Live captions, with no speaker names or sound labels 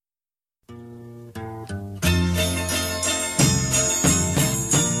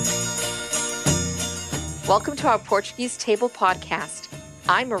Welcome to our Portuguese Table podcast.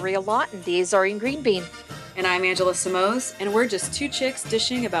 I'm Maria Lawton, the Azorian Green Bean. And I'm Angela Simoes, and we're just two chicks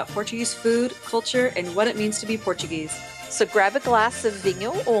dishing about Portuguese food, culture, and what it means to be Portuguese. So grab a glass of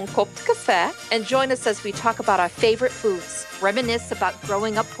vinho or copo de café and join us as we talk about our favorite foods, reminisce about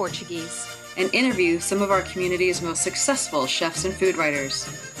growing up Portuguese, and interview some of our community's most successful chefs and food writers.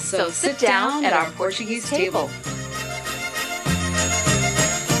 So sit down at our Portuguese table.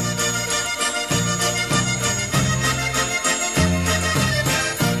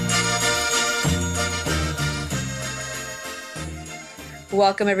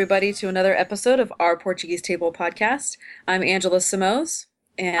 Welcome, everybody, to another episode of our Portuguese Table podcast. I'm Angela Simoes,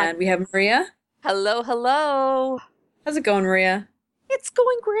 and we have Maria. Hello, hello. How's it going, Maria? It's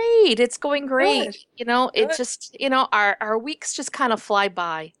going great. It's going great. Good. You know, Good. it just, our weeks just kind of fly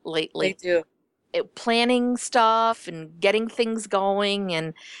by lately. They do. Planning stuff and getting things going,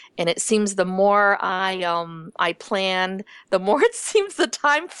 and it seems the more I plan, the more it seems the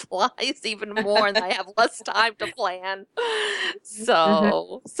time flies even more, and I have less time to plan.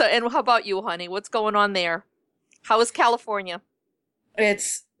 So and how about you, honey? What's going on there? How is California?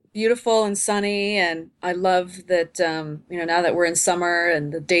 It's beautiful and sunny, and I love that now that we're in summer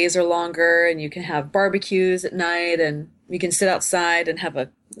and the days are longer and you can have barbecues at night and you can sit outside and have a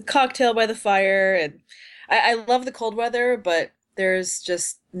cocktail by the fire. And I love the cold weather, but there's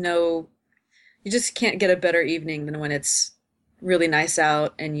just you just can't get a better evening than when it's really nice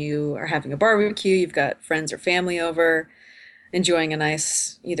out and you are having a barbecue, you've got friends or family over, enjoying a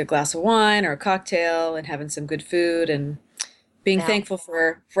nice either glass of wine or a cocktail and having some good food and being thankful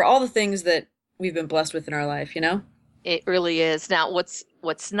for all the things that we've been blessed with in our life, It really is. Now,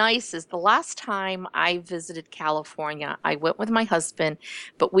 what's nice is the last time I visited California, I went with my husband,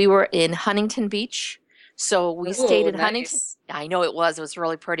 but we were in Huntington Beach. So we stayed in Huntington. I know it was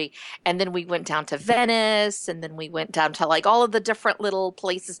really pretty. And then we went down to Venice, and then we went down to like all of the different little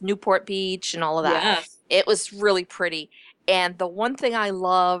places, Newport Beach and all of that. Yeah. It was really pretty. And the one thing I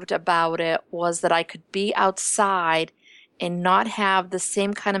loved about it was that I could be outside and not have the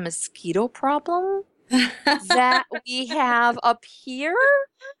same kind of mosquito problem that we have up here.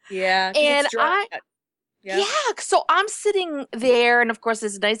 Yeah. And it's dry. so I'm sitting there, and of course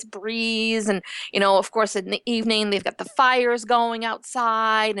there's a nice breeze, and of course in the evening they've got the fires going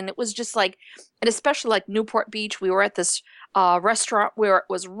outside, and it was just like, and especially like Newport Beach, we were at this restaurant where it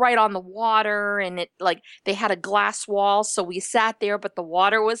was right on the water, and it like they had a glass wall, so we sat there, but the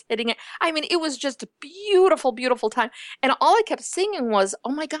water was hitting it. I mean, it was just a beautiful, beautiful time. And all I kept singing was,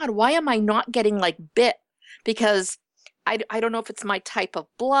 "Oh my God, why am I not getting like bit?" Because I don't know if it's my type of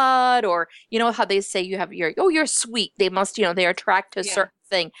blood, or how they say you have you're sweet. They must, they're attracted to a certain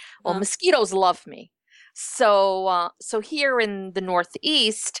thing. Well, mosquitoes love me. So here in the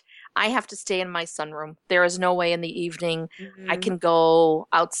Northeast, I have to stay in my sunroom. There is no way in the evening I can go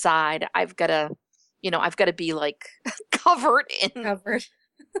outside. I've got to be like covered in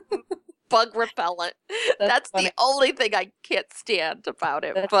bug repellent. That's the only thing I can't stand about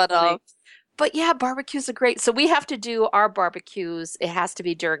it. But yeah, barbecues are great. So we have to do our barbecues. It has to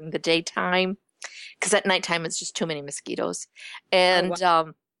be during the daytime, because at nighttime it's just too many mosquitoes. And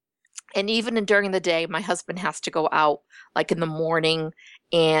and even during the day, my husband has to go out like in the morning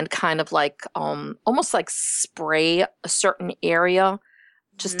and kind of like almost like spray a certain area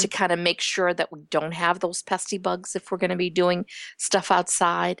just to kind of make sure that we don't have those pesky bugs if we're going to be doing stuff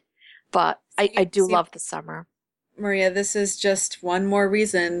outside. But I do love the summer. Maria, this is just one more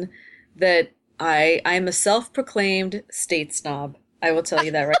reason that I'm a self-proclaimed state snob. I will tell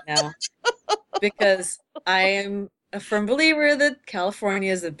you that right now. Because I am a firm believer that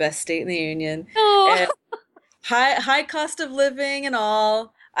California is the best state in the union. Oh. And high cost of living and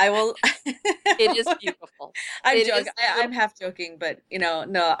all. I will. It is beautiful. I'm half joking, but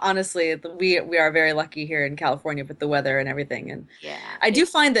no, honestly, we are very lucky here in California with the weather and everything. And I do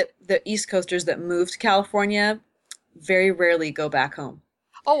find that the East Coasters that move to California very rarely go back home.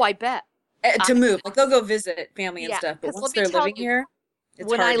 Oh, I bet. To move. Like they'll go visit family and stuff, but once they're living here,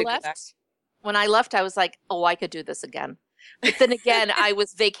 it's hard to go back. When I left, I was like, oh, I could do this again. But then again, I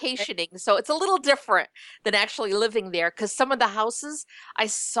was vacationing, so it's a little different than actually living there, because some of the houses I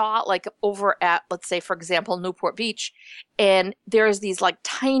saw like over at, let's say, for example, Newport Beach, and there's these like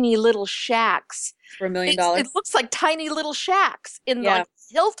tiny little shacks. For $1 million? It looks like tiny little shacks in like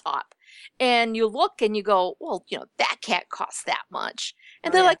hilltop. And you look and you go, well, that can't cost that much.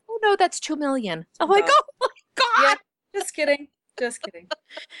 And they're like, oh, no, that's $2 million. I'm like, oh, my God. Yeah, just kidding.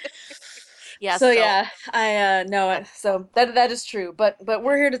 Yeah, So so yeah, I know it. So that is true. But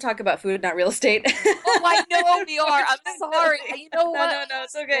we're here to talk about food, not real estate. oh, I know we are. I'm sorry. Unfortunately. You know No, what? no, no,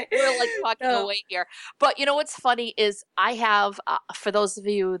 it's okay. We're like talking No. away here. But you know what's funny is I have, for those of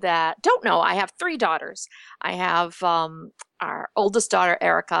you that don't know, I have three daughters. I have our oldest daughter,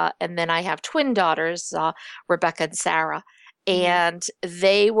 Erica, and then I have twin daughters, Rebecca and Sarah. Mhm. And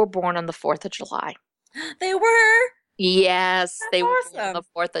they were born on the 4th of July. They were. Yes, That's they were born on the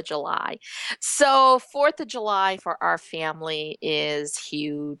awesome. 4th of July. So, 4th of July for our family is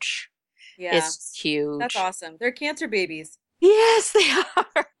huge. Yeah, It's just that's huge. awesome. They're cancer babies. Yes, they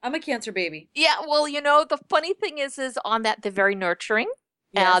are. I'm a cancer baby. Yeah, well, the funny thing is on that they're very nurturing.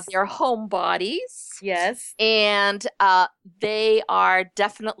 Yes. They're homebodies, Yes. and they are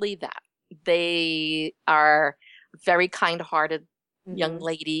definitely that. They are very kind-hearted young Hmm.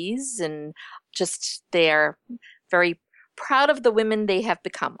 ladies, and just they're very proud of the women they have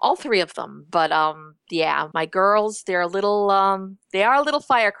become, all three of them. But yeah, my girls, they are little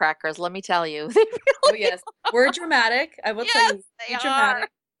firecrackers, let me tell you. They Oh really, yes. We're dramatic. I will tell yes, you, they we're are. dramatic.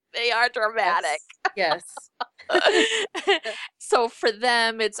 They are dramatic. Yes. Yes. So for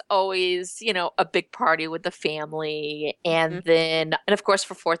them, it's always, a big party with the family. And Mhm. then, and of course,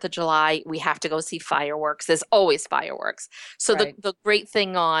 for 4th of July, we have to go see fireworks. There's always fireworks. So the, Right. the great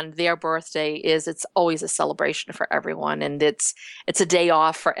thing on their birthday is it's always a celebration for everyone. And it's a day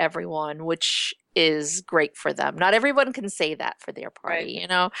off for everyone, which is great for them. Not everyone can say that for their Right.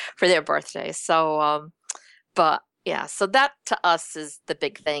 party, for their birthday. So, but yeah, so that to us is the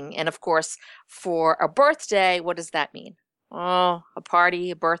big thing. And of course, for a birthday, what does that mean? Oh, a party,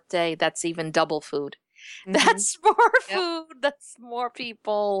 a birthday, that's even double food. Hmm. That's more Yep. food, that's more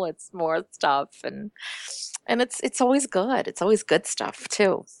people, it's more stuff, and it's always good. It's always good stuff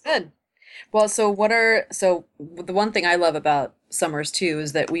too. Good. Well, so the one thing I love about summers too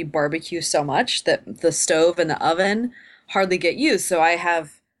is that we barbecue so much that the stove and the oven hardly get used. So I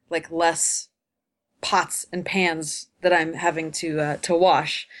have like less pots and pans that I'm having to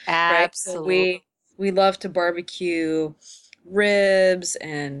wash, right? So Absolutely. we love to barbecue ribs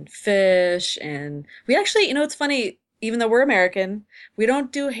and fish, and we actually, it's funny, even though we're American, we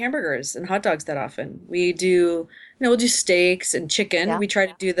don't do hamburgers and hot dogs that often. We do, we'll do steaks and chicken. Yeah. We try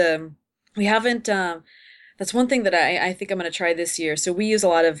to do we haven't that's one thing that I think I'm going to try this year. So we use a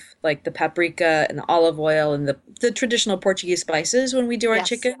lot of like the paprika and the olive oil and the traditional Portuguese spices when we do our Yes.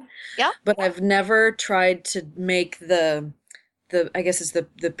 chicken, Yeah. but I've never tried to make the I guess it's the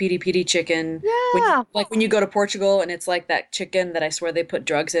piri piri chicken Yeah. when you go to Portugal and it's like that chicken that I swear they put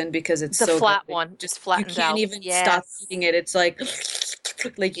drugs in because it's The so good. flat one. It's Just you flattened can't out. even stop Yes. eating it. It's like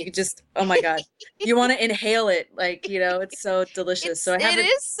like you Yeah. could just oh my God. You want to inhale it like, it's so delicious. So I It haven't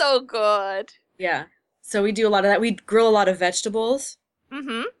is so good. yeah. So we do a lot of that. We grill a lot of vegetables,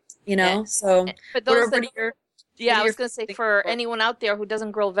 Mm-hmm. So For what are those that what Yeah, are I your was going to favorite say things for for? anyone out there who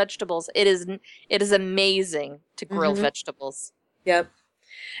doesn't grill vegetables, it is amazing to grill Mm-hmm. vegetables. Yep.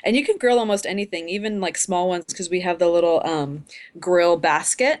 And you can grill almost anything, even like small ones, because we have the little grill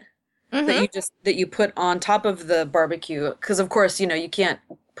basket Mm-hmm. that you put on top of the barbecue. Because of course, you can't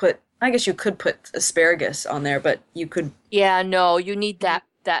put. I guess you could put asparagus on there, but you could. Yeah, no, you need You need,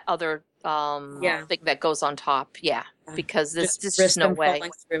 that other yeah, thing that goes on top. Yeah, because there's just there's just risk no them way.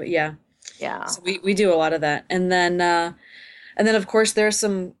 falling through. Yeah. Yeah. So we do a lot of that, and then of course there's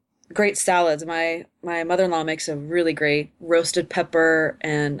some great salads. My mother-in-law makes a really great roasted pepper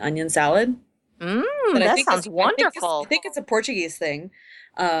and onion salad. That That sounds I wonderful. think it's a Portuguese thing.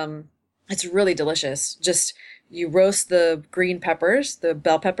 Um, it's really delicious. Just you roast the green peppers, the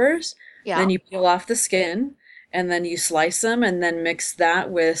bell peppers, Yeah. then you peel off the skin, and then you slice them, and then mix that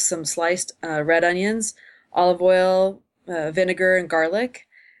with some sliced red onions, olive oil, vinegar, and garlic.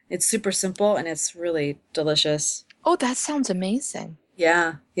 It's super simple and it's really delicious. Oh, that sounds amazing.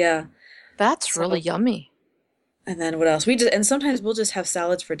 Yeah, yeah. That's really So, yummy. and then what else? And sometimes we'll just have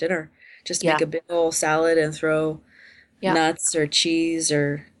salads for dinner. Just make Yeah. a big old salad and throw Yeah. nuts or cheese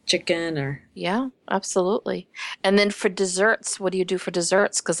or chicken or Yeah, absolutely. And then for desserts, what do you do for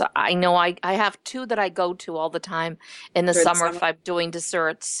desserts? Because I know I have two that I go to all the time in the during the summer summer. if I'm doing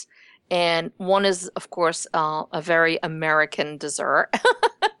desserts. And one is, of course, a very American dessert.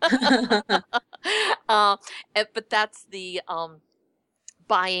 Uh, but that's the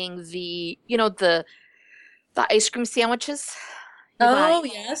buying the ice cream sandwiches. You buy Oh, a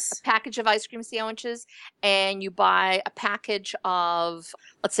yes. package of ice cream sandwiches and you buy a package of,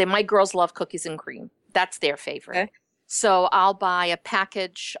 let's say my girls love cookies and cream. That's their favorite. Okay. So I'll buy a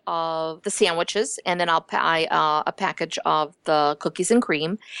package of the sandwiches, and then I'll buy a package of the cookies and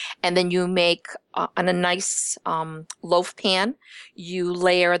cream, and then you make on a nice loaf pan. You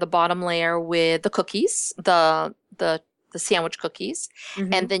layer the bottom layer with the cookies, the sandwich cookies,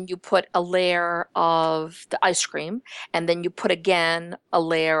 and Mm-hmm. then you put a layer of the ice cream, and then you put again a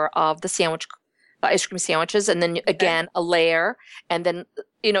layer of the ice cream sandwiches, and then Okay. again a layer, and then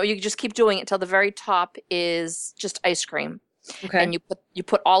you just keep doing it until the very top is just ice cream, and Okay. you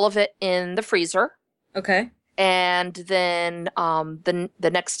put all of it in the freezer, Okay. and then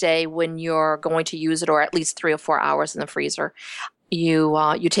the next day when you're going to use it, or at least 3 or 4 hours in the freezer,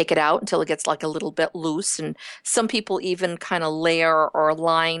 you take it out until it gets like a little bit loose, and some people even kind of layer or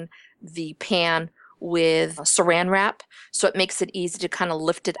line the pan with saran wrap, so it makes it easy to kind of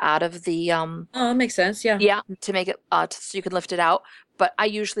lift it out of the Oh, that makes sense. Yeah. yeah, to make it so you can lift it out. But I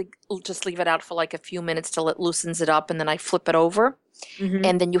usually just leave it out for like a few minutes till it loosens it up, and then I flip it over, Mm-hmm.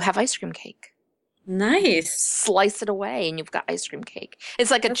 and then you have ice cream cake. Nice. Slice it away, and you've got ice cream cake.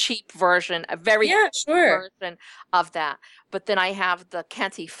 It's like a That's, cheap version, a very yeah, cheap sure. version of that. But then I have the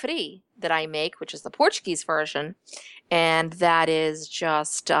canty fri that I make, which is the Portuguese version, and that is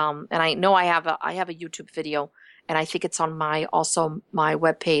just and I know I have a YouTube video, and I think it's on my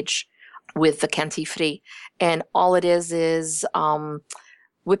webpage with the canty fri, and all it is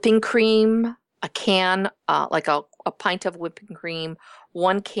whipping cream, a can, like a pint of whipping cream,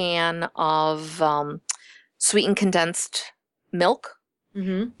 1 can of sweetened condensed milk,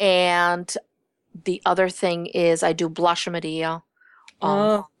 Mm-hmm. and the other thing is I do blush Maria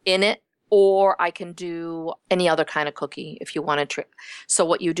Oh, in it, or I can do any other kind of cookie if you want to try. So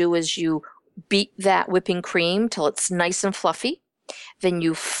what you do is you beat that whipping cream till it's nice and fluffy. Then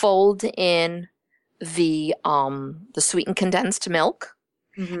you fold in the sweetened condensed milk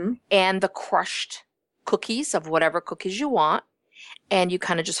mm-hmm. and the crushed cookies of whatever cookies you want, and you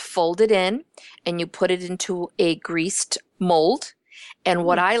kind of just fold it in and you put it into a greased mold. And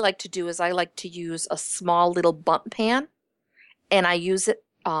what Mm. I like to do is I like to use a small little bundt pan, and I use it.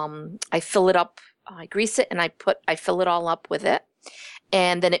 I fill it up. I grease it, and I fill it all up with it,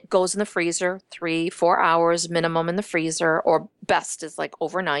 and then it goes in the freezer 3, 4 hours minimum in the freezer, or best is like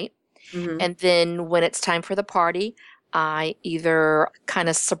overnight. Mm-hmm. And then when it's time for the party, I either kind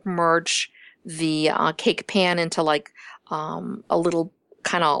of submerge the cake pan into like a little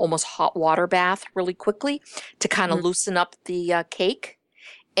kind of almost hot water bath really quickly to kind of Mm-hmm. loosen up the cake,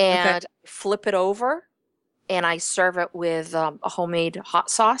 Okay. and flip it over, and I serve it with a homemade hot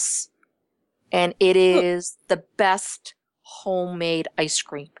sauce, and it Oh, is the best homemade ice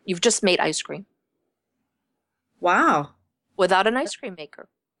cream. You've just made ice cream wow. without an ice cream maker.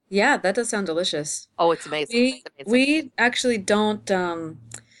 Yeah, that does sound delicious. Oh, it's amazing. We It's amazing. we actually don't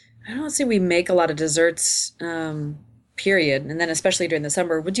I don't say we make a lot of desserts period. And then especially during the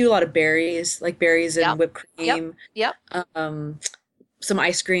summer, we do a lot of berries, like berries and Yep. whipped Yep. cream, Yep. um some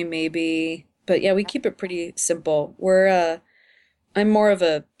ice cream maybe. But yeah, we keep it pretty simple. I'm more of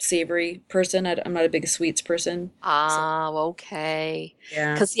a savory person. I'm not a big sweets person. So, Ah, okay.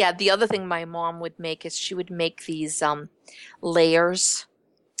 yeah. Because yeah, the other thing my mom would make is she would make these layers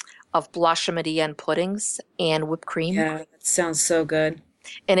of blanche Maria and puddings and whipped cream. Yeah, that sounds so good.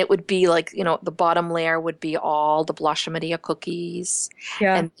 And it would be like, the bottom layer would be all the blanche Maria cookies.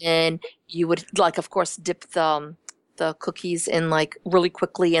 Yeah. And then you would like, of course, dip the cookies in like really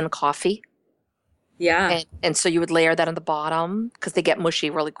quickly in coffee. Yeah. And so you would layer that on the bottom because they get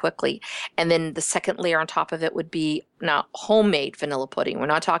mushy really quickly. And then the second layer on top of it would be now homemade vanilla pudding. We're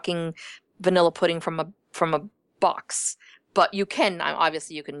not talking vanilla pudding from a box, but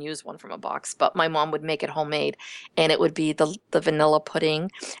obviously you can use one from a box, but my mom would make it homemade, and it would be the vanilla pudding.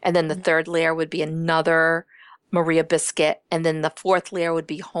 And then the Mhm. third layer would be another Maria biscuit, and then the fourth layer would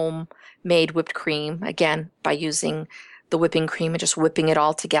be homemade whipped cream, again by using the whipping cream and just whipping it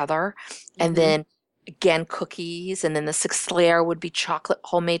all together. And Mhm. then again cookies, and then the sixth layer would be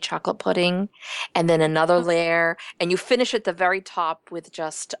homemade chocolate pudding, and then another Oh, layer, and you finish at the very top with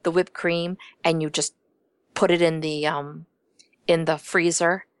just the whipped cream, and you just put it in the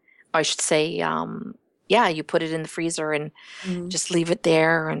freezer. I should say, yeah, you put it in the freezer and mhm. just leave it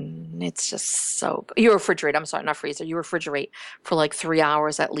there, and it's just so good. You refrigerate, I'm sorry, not freezer. You refrigerate for like 3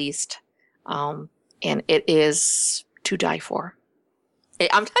 hours at least. Um, and it is to die for.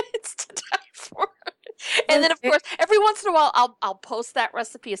 It's to die for. And then of Okay. course, every once in a while I'll post that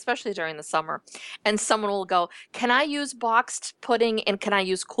recipe, especially during the summer, and someone will go, "Can I use boxed pudding and can I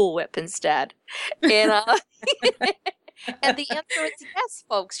use Cool Whip instead?" And and the answer is yes,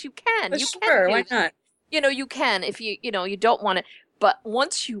 folks, you can. You can Sure, do why that. not? You can if you don't want it. But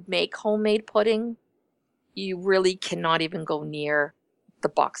once you make homemade pudding, you really cannot even go near the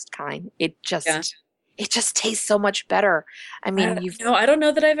boxed kind. Yeah. It just tastes so much better. I mean, you've No, I don't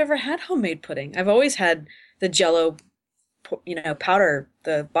know that I've ever had homemade pudding. I've always had the Jello, powder,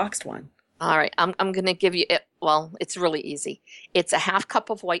 the boxed one. all right. I'm gonna give you it. Well, it's really easy. It's a half cup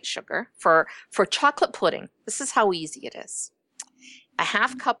of white sugar for chocolate pudding. This is how easy it is. A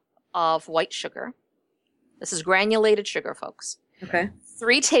half cup of white sugar. This is granulated sugar, folks. Okay.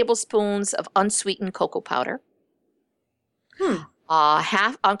 3 tablespoons of unsweetened cocoa powder. Hmm.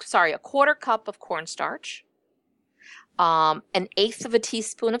 A quarter cup of cornstarch. An eighth of a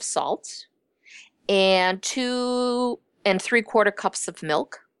teaspoon of salt, and 2 3/4 cups of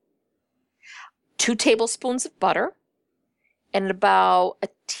milk, 2 tablespoons of butter, and about a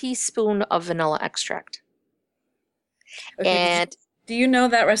teaspoon of vanilla extract. Okay. And Do you know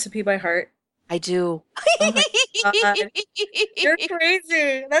that recipe by heart? I do. Oh my God. You're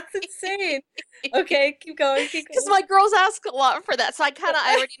crazy. That's insane. Okay, keep going, keep Because going. my girls ask a lot for that. So I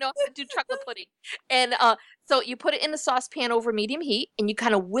already know how to do chocolate pudding. And so you put it in the saucepan over medium heat and you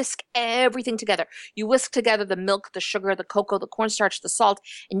kind of whisk everything together. You whisk together the milk, the sugar, the cocoa, the cornstarch, the salt,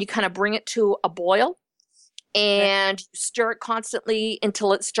 and you kind of bring it to a boil Okay. and you stir it constantly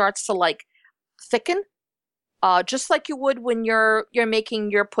until it starts to like thicken. Just like you would when you're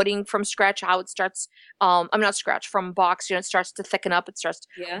making your pudding from scratch, how it starts. I'm not scratch from box. It starts to thicken up. It starts to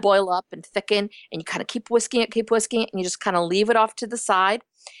Yeah. boil up and thicken, and you kind of keep whisking it, and you just kind of leave it off to the side.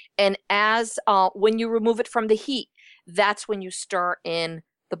 And as when you remove it from the heat, that's when you stir in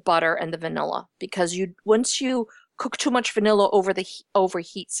the butter and the vanilla because you once you cook too much vanilla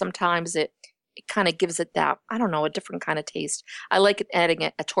overheat, sometimes it kind of gives it that I don't know a different kind of taste. I like it adding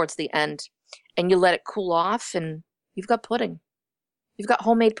it towards the end and you let it cool off and you've got pudding. You've got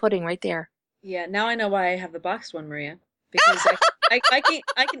homemade pudding right there. Yeah, now I know why I have the boxed one, Maria. Because I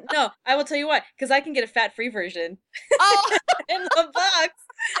can no, I will tell you why. Because I can get a fat-free version Oh, in the box.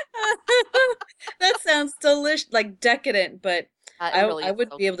 That sounds delicious, like decadent, but it really I is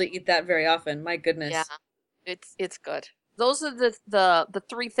wouldn't so be able good. to eat that very often. My Yeah, goodness. it's good. Those are the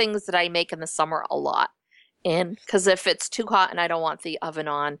three things that I make in the summer a lot. And because if it's too hot and I don't want the oven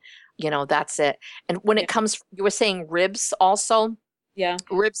on, that's it. And when Yeah. it comes, you were saying ribs also. Yeah.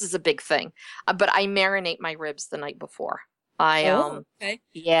 Ribs is a big thing, but I marinate my ribs the night before. I Oh, okay.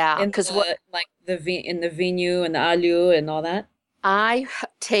 yeah, In because what the like in the vinu and the alio and all that. I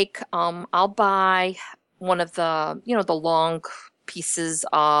take, I'll buy one of the long pieces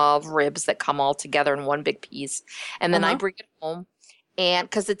of ribs that come all together in one big piece, and then I Uh-huh. bring it home. And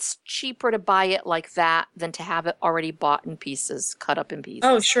because it's cheaper to buy it like that than to have it already bought in pieces, cut up in Oh,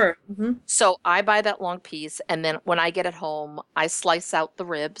 pieces. sure. Hmm. So I buy that long piece, and then when I get it home, I slice out the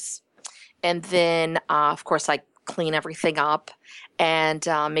ribs, and then of course I clean everything up and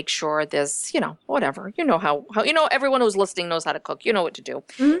make sure there's whatever how everyone who's listening knows how to cook. You know what to do.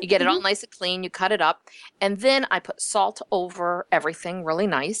 Hmm. You get it all Hmm. nice and clean. You cut it up, and then I put salt over everything, really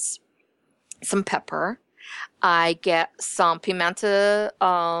nice. Some pepper. I get some pimenta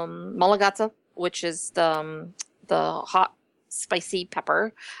mulagata, which is the hot spicy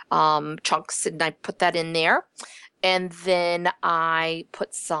pepper chunks, and I put that in there. And then I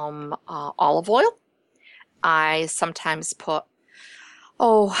put some olive oil. I sometimes put,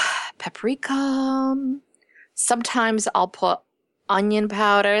 oh, paprika. Sometimes I'll put onion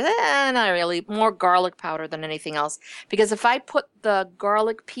powder. Not really, more garlic powder than anything else. Because if I put the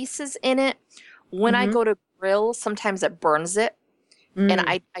garlic pieces in it, when I Hmm. go to grill, sometimes it burns it. And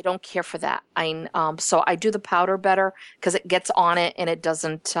Mm. I don't care for that. So I do the powder better because it gets on it and it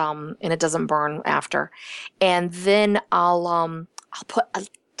doesn't burn after. And then I'll put a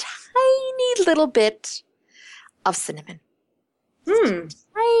tiny little bit of cinnamon. Hmm.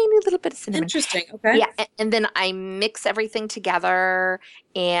 Tiny little bit of cinnamon. Interesting. Okay. Yeah, and then I mix everything together,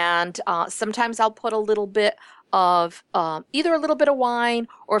 and sometimes I'll put a little bit of either a little bit of wine,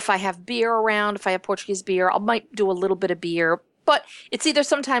 or if I have beer around, if I have Portuguese beer, I might do a little bit of beer. But it's either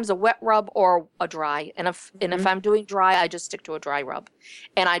sometimes a wet rub or a dry. And if Hmm. I'm doing dry, I just stick to a dry rub,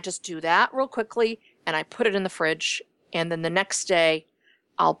 and I just do that real quickly, and I put it in the fridge, and then the next day,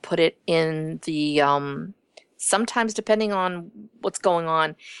 I'll put it in the sometimes depending on what's going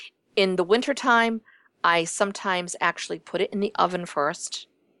on in the wintertime, I sometimes actually put it in the oven first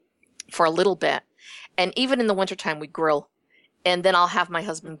for a little bit. And even in the wintertime, we grill. And then I'll have my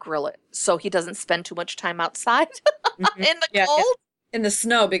husband grill it so he doesn't spend too much time outside Hmm. in the Yeah, yeah. cold. In the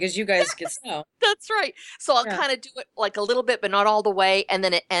snow because you guys get snow. That's right. So I'll Yeah. kind of do it like a little bit, but not all the way. And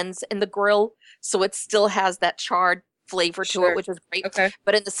then it ends in the grill. So it still has that charred flavor to it, Sure. which is great. Okay.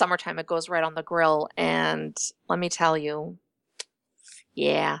 But in the summertime, it goes right on the grill. And let me tell you,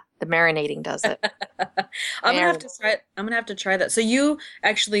 Yeah, the marinating does it. I'm gonna have Very. to try it. I'm gonna have to try that. So you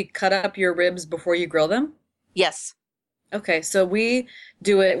actually cut up your ribs before you grill them? Yes. Okay, so we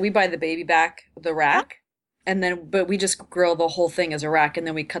do it. We buy the baby back, the Uh-huh. rack, and then but we just grill the whole thing as a rack, and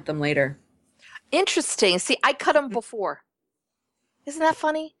then we cut them later. Interesting. See, I cut them before. Isn't that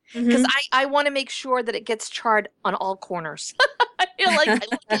funny? Because Hmm. I want to make sure that it gets charred on all corners. I feel like I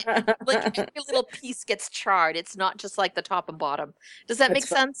like it. Like every little piece gets charred. It's not just like the top and bottom. Does that make That's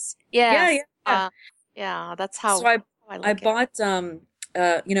fun. sense? Yeah, Yes. yeah, yeah. Yeah, that's So how I I like it. bought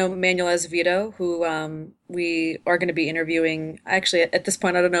Manuel Azevedo, who we are going to be interviewing. Actually, at this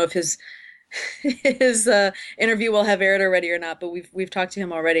point, I don't know if his his interview will have aired already or not, but we've talked to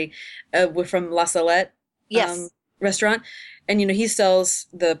him already. We're from La Salette um, Yes. restaurant, and he sells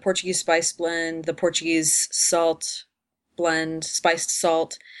the Portuguese spice blend, the Portuguese salt blend, spiced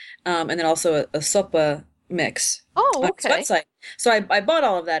salt, and then also a sopa mix Oh, on his okay. website. So I bought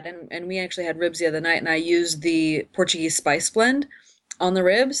all of that, and we actually had ribs the other night, and I used the Portuguese spice blend on the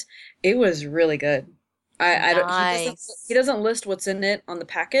ribs. It was really good. I don't, he Nice. doesn't list what's in it on the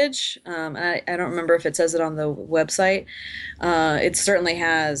package. And I don't remember if it says it on the website. It certainly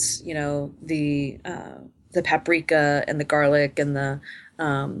has, the paprika and the garlic and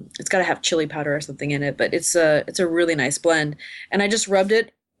it's got to have chili powder or something in it, but it's a really nice blend. And I just rubbed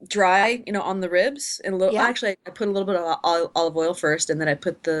it dry, on the ribs and a little, Yeah. actually I put a little bit of olive oil first and then I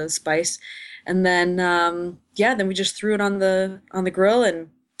put the spice and then yeah, then we just threw it on the grill and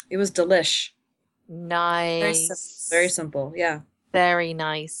it was delish. Very simple. Very Nice. simple. Yeah. Very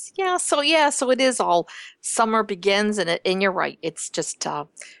nice. So it is all summer begins and you're right. It's just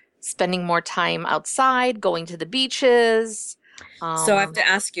spending more time outside, going to the beaches. So I have Um, to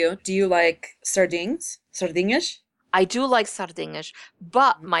ask you, do you like sardines? Sardinhas? I do like sardinhas,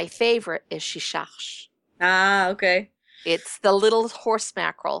 but my favorite is chichache. Ah, okay. It's the little horse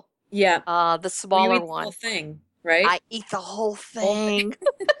mackerel, Yeah. the Well, you smaller eat the whole one. thing, right? I eat the whole Whole thing. thing.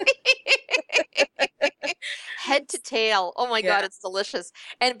 Head to tail. Oh my God, Yeah. it's delicious.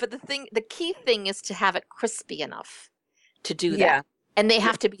 But the key thing is to have it crispy enough to do that. Yeah. And they Yeah.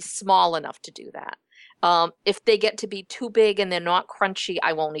 have to be small enough to do that. If they get to be too big and they're not crunchy,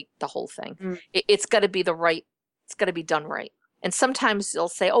 I won't eat the whole thing. Mm. It's got to be it's got to be done right. And sometimes they'll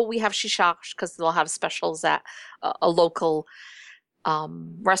say, oh, we have shishash because they'll have specials at a local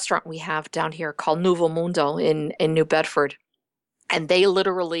restaurant we have down here called Nuevo Mundo in New Bedford. And they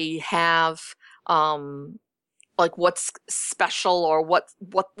literally have um, like what's special or what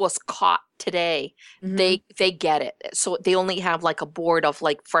was caught today. Hmm. They get it, so they only have like a board of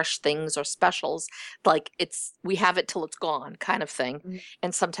like fresh things or specials, like it's we have it till it's gone kind of thing.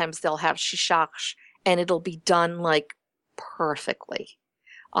 And sometimes they'll have shishash and it'll be done like perfectly.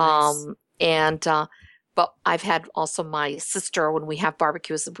 Nice. And but I've had also my sister when we have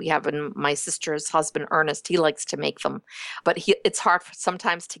barbecues we have, and my sister's husband Ernest, he likes to make them, but it's hard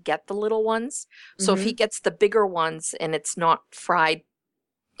sometimes to get the little ones. So if he Hmm. gets the bigger ones and it's not fried,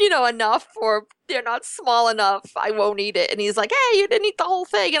 enough, or they're not small enough, I won't eat it. And he's like, "Hey, you didn't eat the whole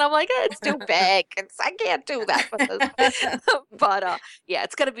thing," and I'm like, "It's too big. I can't do that with this." But yeah,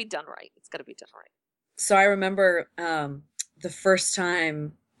 it's gonna be done right. It's gonna be done right. So I remember the first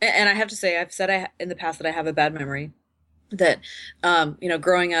time, and I have to say, I've said in the past that I have a bad memory. That,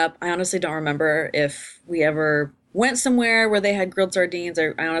 growing up, I honestly don't remember if we ever went somewhere where they had grilled sardines.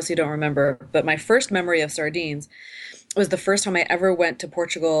 I honestly don't remember. But my first memory of sardines was the first time I ever went to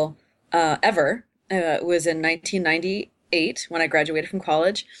Portugal, ever. It was in 1998 when I graduated from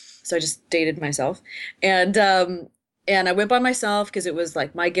college. So I just dated myself. And I went by myself because it was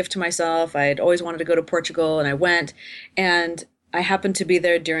like my gift to myself. I had always wanted to go to Portugal and I went. And I happened to be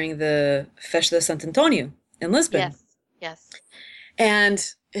there during the Festa de Santo Antonio in Lisbon. Yes, yes,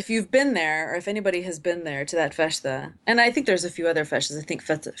 And if you've been there, or if anybody has been there to that festa, and I think there's a few other festas, I think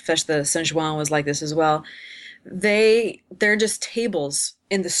Festa San Juan was like this as well. They're just tables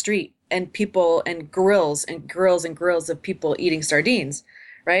in the street and people and grills and grills and grills of people eating sardines,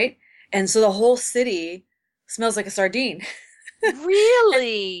 right? And so the whole city smells like a sardine. And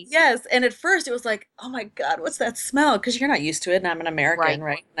really. yes, and at first it was like, oh my God, what's that smell? Because you're not used to it, and I'm an American, Right,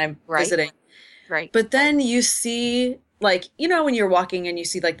 right? And I'm right, visiting. right. But then you see, like, when you're walking and you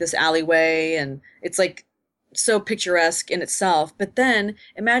see like this alleyway and it's like so picturesque in itself. But then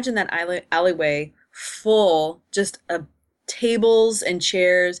imagine that alleyway full just of tables and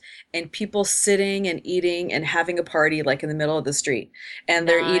chairs and people sitting and eating and having a party like in the middle of the street. And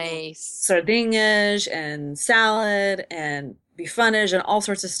they're eating Nice. sardinhas and salad and bifanas and all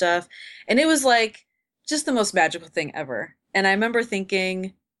sorts of stuff. And it was like just the most magical thing ever. And I remember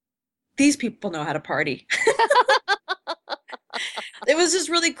thinking, these people know how to party. it was just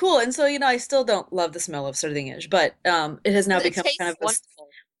really cool. And so, I still don't love the smell of sardinhas, but it has now It become kind tastes of wonderful.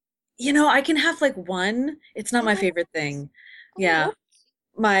 I can have like one. It's not my Oh, favorite thing. oh, Yeah.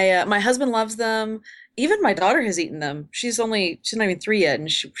 My husband loves them. Even my daughter has eaten them. She's not even 3 yet,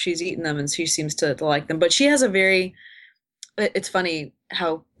 and she's eaten them, and she seems to like them. But she has a very it's funny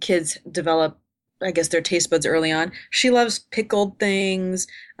how kids develop, I guess, their taste buds early on. She loves pickled things.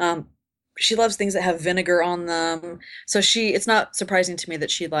 Um, she loves things that have vinegar on them. So it's not surprising to me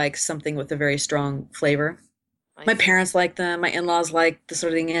that she likes something with a very strong flavor. I My see. parents like them. My in-laws like the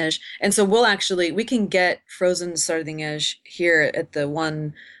sardinhas. And so we can get frozen sardinhas here at the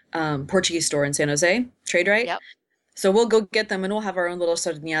one Portuguese store in San Jose, Trade Right. Yep. So we'll go get them and we'll have our own little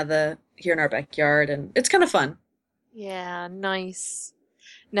sardinhada here in our backyard. And it's kind of fun. Yeah, nice.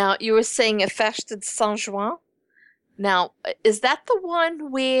 Now, you were saying a Festa de São João. Now, is that the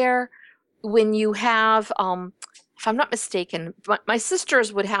one where when you have, if I'm not mistaken, my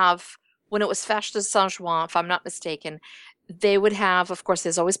sisters would have, when it was Festa de São João, if I'm not mistaken, they would have, of course,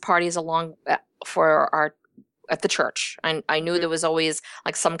 there's always parties along for our at the church. I knew Mhm. there was always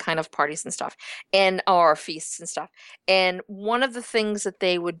like some kind of parties and stuff and or feasts and stuff. And one of the things that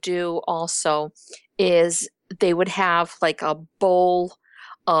they would do also is they would have like a bowl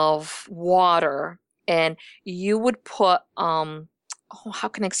of water and you would put oh, how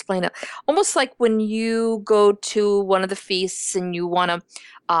can I explain it? Almost like when you go to one of the feasts and you want to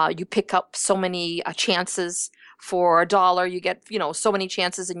you pick up so many chances for $1 you get so many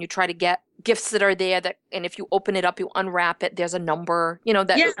chances and you try to get gifts that are there that and if you open it up you unwrap it there's a number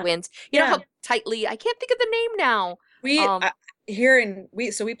that Yeah, it wins yeah. how tightly I can't think of the name now. We um here in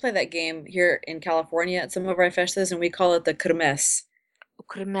we play that game here in California at some of our festas, and we call it the kermes.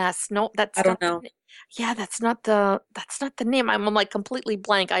 Cremas. No, I that's don't not know. yeah, that's not the name. I'm like completely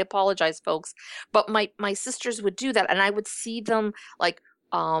blank. I apologize, folks. But my sisters would do that, and I would see them like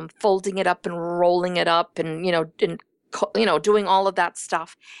folding it up and rolling it up, and doing all of that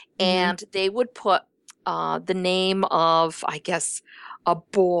stuff. Hmm. And they would put the name of, I guess, a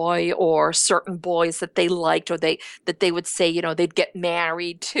boy or certain boys that they liked, or they would say, they'd get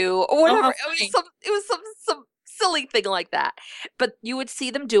married to, or Oh, whatever. how It was funny! some silly thing like that, but you would see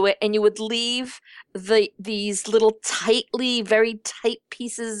them do it and you would leave these little very tight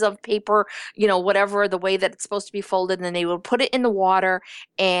pieces of paper, whatever the way that it's supposed to be folded, and then they would put it in the water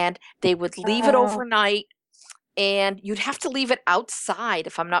and they would leave it Oh, overnight, and you'd have to leave it outside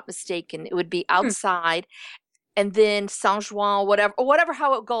if I'm not mistaken. It would be hmm. outside, and then Saint Juan, whatever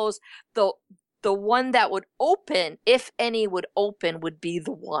how it goes, the the one that would open, if any would open, would be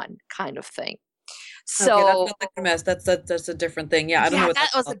the one kind of thing. Okay, that's So not the kermes. That's a different thing. Yeah, I don't know yeah, what that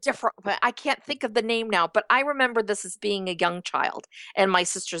that's was a called. different, but I can't think of the name now. But I remember this as being a young child and my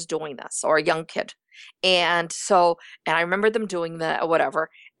sister's doing this, or a young kid. And I remember them doing that or whatever.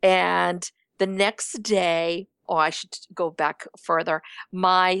 And the next day, oh, I should go back further.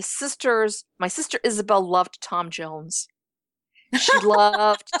 My sister Isabel loved Tom Jones. She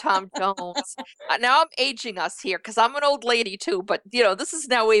loved Tom Jones. Now I'm aging us here because I'm an old lady too, but this is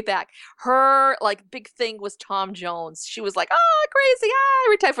now way back. Her like big thing was Tom Jones. She was like, "Oh, crazy!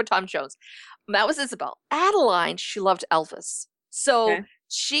 Every time for Tom Jones." That was Isabel. Adeline, she loved Elvis. So Okay.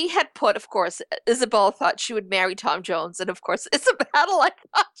 she had put, of course, Isabel thought she would marry Tom Jones, and of course, Isabel Adeline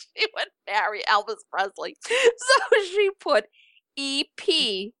thought she would marry Elvis Presley. So she put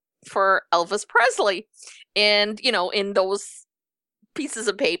EP for Elvis Presley, and in those pieces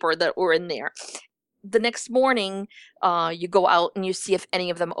of paper that were in there. The next morning, you go out and you see if any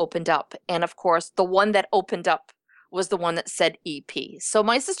of them opened up. And of course, the one that opened up was the one that said EP. So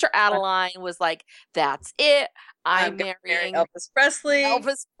my sister Uh, Adeline was like, "That's it. I'm I'm gonna marry marrying Elvis Presley.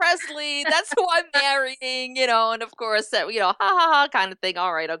 Elvis Presley. That's who I'm marrying." And of course, that, ha ha ha kind of thing.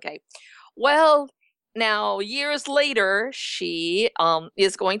 All right, okay. Well, now years later, she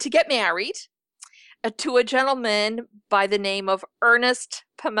is going to get married to a gentleman by the name of Ernest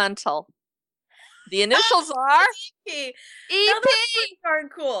Pimentel. The initials are EP. Now that's pretty EP. darn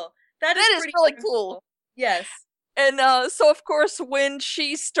cool. That is That is pretty really darn cool. cool. Yes. And so, of course, when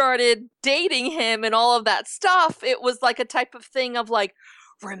she started dating him and all of that stuff, it was like a type of thing of like,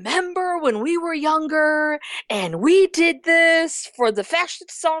 remember when we were younger and we did this for the Fashion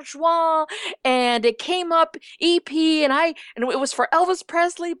Saint Juan and it came up EP and it was for Elvis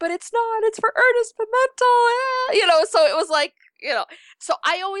Presley, but it's not, it's for Ernest Pimento. So it was like, so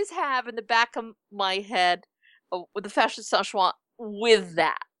I always have in the back of my head with the Fashion Saint Juan with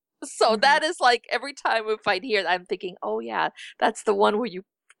that. So Hmm. that is like every time if I hear that, I'm thinking, oh yeah, that's the one where you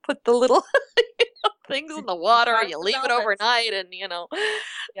put the little things in the You water, talk you leave it about it. overnight, and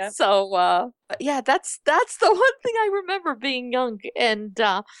Yep. so yeah, that's the one thing I remember being young, and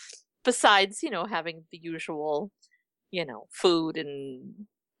besides, having the usual, food and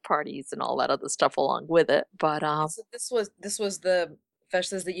parties and all that other stuff along with it. But So this was the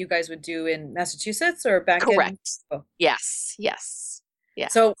festas that you guys would do in Massachusetts or back in. correct. Oh. Yes, yes. Yeah.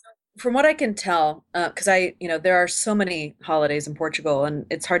 So from what I can tell, because there are so many holidays in Portugal, and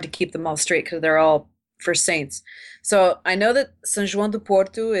it's hard to keep them all straight because they're all for saints. So I know that São João do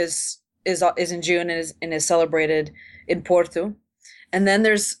Porto is in June and is celebrated in Porto, and then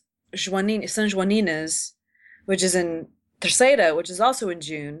there's São Joaninas, which is in Terceira, which is also in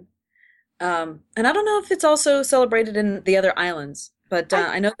June. And I don't know if it's also celebrated in the other islands, but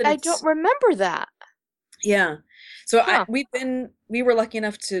I I know that I don't it's remember that. yeah. So Huh. we were lucky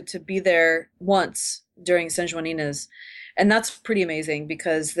enough to be there once during San Juaninas, and that's pretty amazing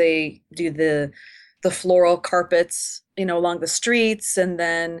because they do the floral carpets, along the streets, and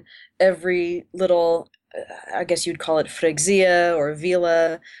then every little, I guess you'd call it freguesia or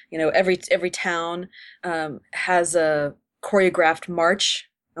vila, every town has a choreographed march,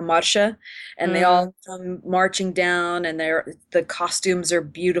 a marcha, and they Mm, all come marching down, and the costumes are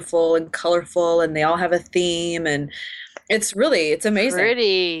beautiful and colorful, and they all have a theme, and it's amazing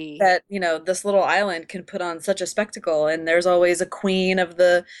pretty. that this little island can put on such a spectacle, and there's always a queen of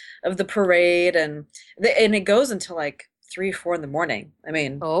the parade, and it goes until like 3 4 in the morning. I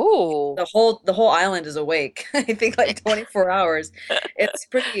mean, Oh. the whole island is awake. I think like 24 hours. It's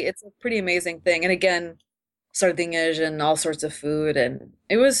a pretty amazing thing. And again, sardinhas and all sorts of food, and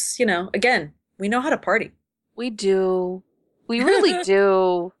it was, again, we know how to party. We do. We really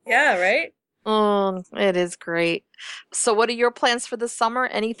do. Yeah, right? Oh, it is great. So what are your plans for the summer?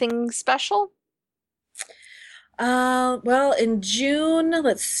 Anything special? Well, in June,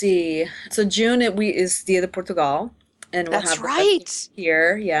 let's see. So June is Dia de Portugal, and we'll That's have the festival right.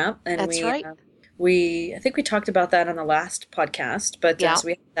 here. Yeah, and That's right. I think we talked about that on the last podcast, but Yeah. so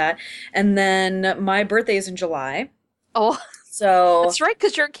we have that, and then my birthday is in July, Oh, so that's right,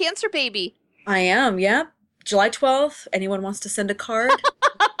 because you're a cancer baby. I am. Yeah, July 12th. Anyone wants to send a card?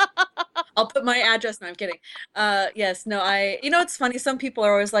 I'll put my address. No, I'm kidding. Yes, no, it's funny. Some people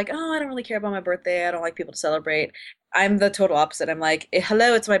are always like, oh, I don't really care about my birthday. I don't like people to celebrate. I'm the total opposite. I'm like,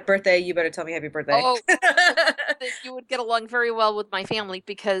 hello, it's my birthday. You better tell me happy birthday. Oh, that you would get along very well with my family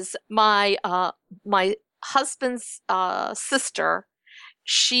because my husband's sister,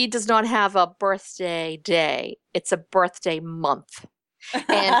 she does not have a birthday day. It's a birthday month.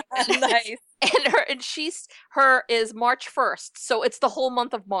 And Nice, her is March 1st. So it's the whole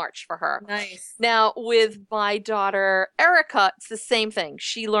month of March for her. nice. Now, with my daughter Erica, it's the same thing.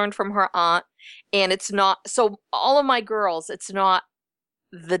 She learned from her aunt, and it's not so all of my girls, it's not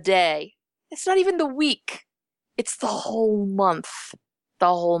the day. It's not even the week. It's the whole month. The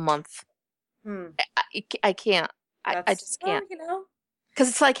whole month. Hmm. I can't. I That's, just well, can't. Because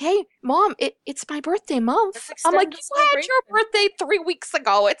it's like, hey, mom, it's my birthday let's month. I'm like, extend the you had celebration. your birthday 3 weeks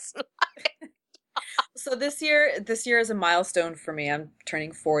ago. It's So this year is a milestone for me. I'm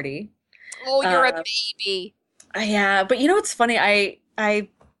turning 40. oh, you're a Uh, baby. yeah, but what's funny? I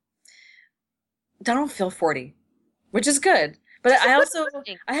don't feel 40, which is good. But Which is a I good also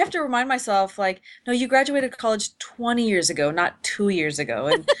thing. I have to remind myself, like, no, you graduated college 20 years ago, not 2 years ago.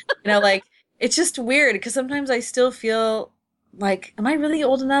 And like, it's just weird because sometimes I still feel like, am I really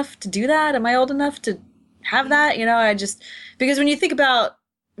old enough to do that? Am I old enough to have that? I just, because when you think about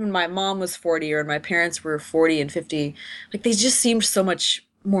when my mom was 40 or my parents were 40 and 50, like they just seemed so much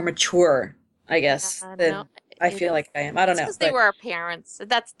more mature, I guess, No, than I it feel is. like I am. I don't It's know, because they but were our parents.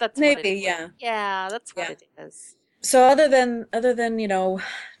 That's what it maybe, is. yeah. Yeah, that's what Yeah. it is. So other than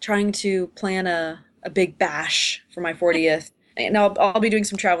trying to plan a big bash for my 40th, and I'll be doing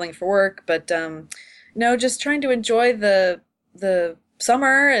some traveling for work, but just trying to enjoy the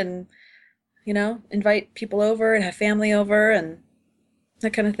summer, and invite people over and have family over and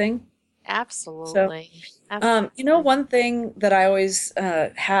that kind of thing. So Absolutely. Absolutely. one thing that I always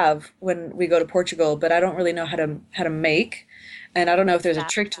have when we go to Portugal, but I don't really know how to make, and I don't know if there's a That.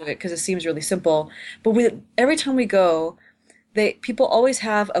 trick to it because it seems really simple. But every time we go, they people always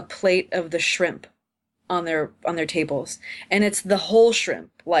have a plate of the shrimp on their tables, and it's the whole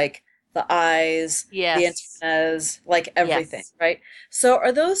shrimp, like the eyes, the Yes. antennas, like everything, Yes. right? So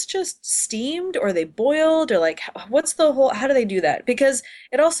are those just steamed, or are they boiled, or like what's the whole? How do they do that? Because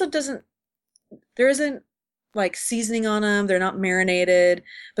it also doesn't. There isn't like seasoning on them. They're not marinated,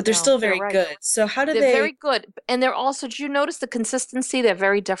 but they're No, still you're very right. good. So how do They're very they? good. And they're also, did you notice the consistency? They're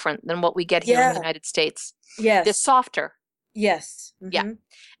very different than what we get here in the Yeah. United States. They're Yes. softer. Yes. Yeah. Hmm.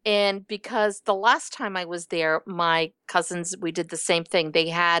 And because the last time I was there, my cousins, we did the same thing. They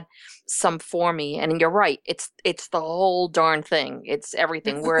had some for me, and you're right. It's the whole darn thing. It's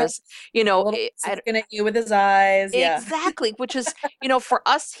everything. Whereas, you A know, little looking at you with his eyes. Yeah. exactly, which is, for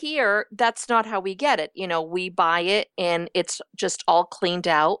us here, that's not how we get it. We buy it and it's just all cleaned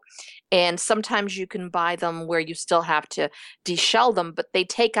out. And sometimes you can buy them where you still have to deshell them, but they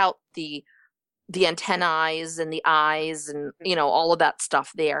take out the antennae and the eyes and all of that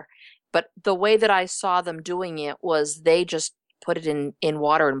stuff there. But the way that I saw them doing it was they just put it in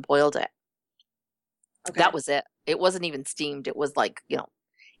water and boiled it. That Okay. was it. It wasn't even steamed. It was like,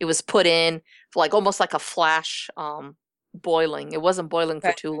 it was put in like almost like a flash boiling. It wasn't boiling for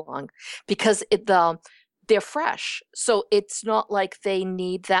Okay. too long because they're fresh. So it's not like they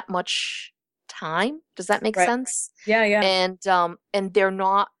need that much time. Does that make Right. sense? Yeah. Yeah. And they're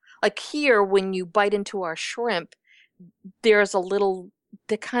not like here when you bite into our shrimp, there's a little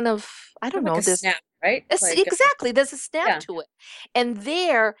they're kind of, I don't Kind of like know, a snap, right? Like, exactly, there's a snap yeah. to it. And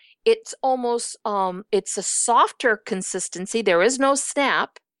there it's almost it's a softer consistency. There is no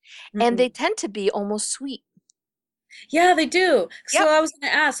snap, and they Mm. tend to be almost sweet. Yeah, they do. So Yep. I was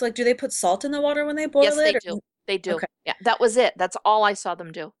going to ask, like, do they put salt in the water when they boil Yes, they it? Or... do. They do. Okay. Yeah, that was it. That's all I saw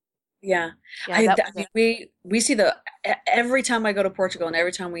them do. Yeah. Yeah, that I was mean, it. we see every time I go to Portugal and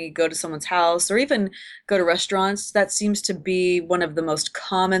every time we go to someone's house or even go to restaurants, that seems to be one of the most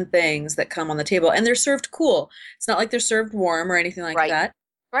common things that come on the table. And they're served cool. It's not like they're served warm or anything like Right. that.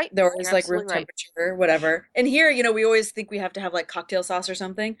 Right. They're You're always like room absolutely right. temperature, whatever. And here, we always think we have to have like cocktail sauce or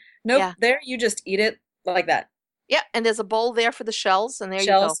something. Nope, Yeah. there you just eat it like that. Yeah, and there's a bowl there for the shells, and there you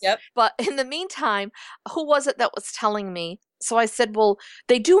go. Shells, yep. But in the meantime, who was it that was telling me? So I said, well,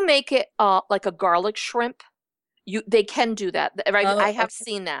 they do make it like a garlic shrimp. They can do that. Oh, I have okay.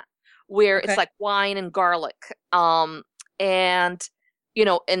 seen that where it's Okay. like wine and garlic. And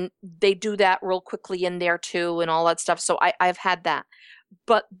and they do that real quickly in there too and all that stuff. So I've had that.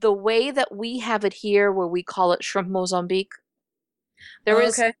 But the way that we have it here, where we call it shrimp Mozambique, there Oh,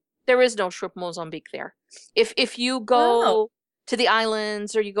 is okay. there is no shrimp Mozambique there. If you Oh, go to the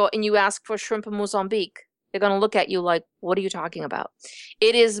islands or you go and you ask for shrimp Mozambique, they're going to look at you like, what are you talking about?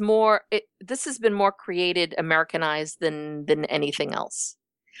 This has been more created, Americanized than anything else.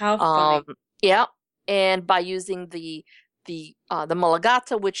 how Um, funny. yeah, and by using the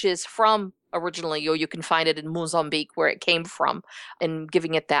Malagata, which is from originally, or you can find it in Mozambique where it came from, and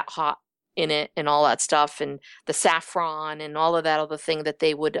giving it that hot in it and all that stuff, and the saffron and all of that other thing that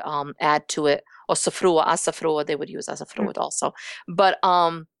they would add to it, or asafrua, they would use Mm. asafrua also. But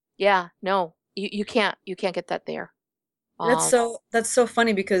yeah, no, you can't get that there. Um, That's so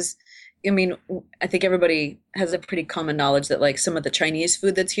funny because I mean, I think everybody has a pretty common knowledge that like some of the Chinese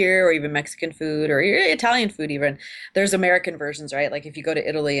food that's here or even Mexican food or Italian food even, there's American versions, right? Like if you go to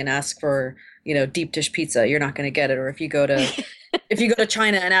Italy and ask for, deep dish pizza, you're not going to get it. Or if you go to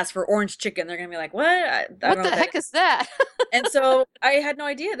China and ask for orange chicken, they're going to be like, "What? I don't what know the what that heck is." is that? And so I had no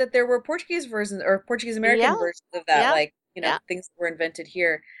idea that there were Portuguese versions or Portuguese Yeah, American versions of that, yeah, like, yeah, things that were invented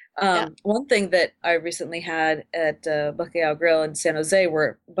here. yeah. One thing that I recently had at Bacalhau Grill in San Jose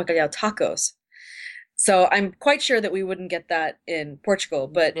were bacalhau tacos. So I'm quite sure that we wouldn't get that in Portugal,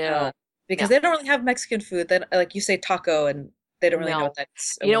 but No, because no. they don't really have Mexican food, that like you say taco, and they don't really know what No. that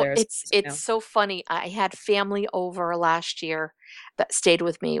is over there. As It's so funny. I had family over last year that stayed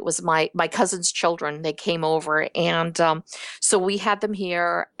with me. It was my cousin's children. They came over, and so we had them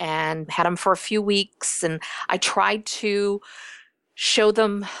here and had them for a few weeks. And I tried to show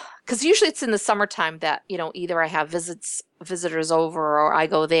them, because usually it's in the summertime that either I have visitors over or I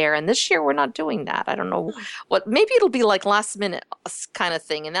go there. And this year we're not doing that. I don't know what. Maybe it'll be like last minute kind of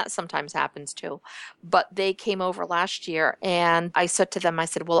thing, and that sometimes happens too. But they came over last year, and I said to them, I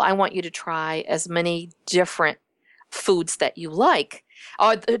said, well, I want you to try as many different foods that you like,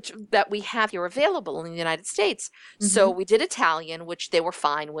 or that we have here available in the United States. So hmm we did Italian, which they were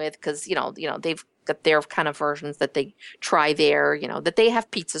fine with, because they've got their kind of versions that they try there, that they have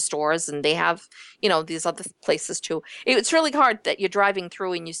pizza stores, and they have these other places too. It's really hard that you're driving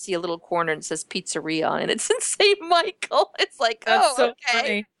through and you see a little corner and it says pizzeria and it's in St. Michael. It's like, That's oh, so okay.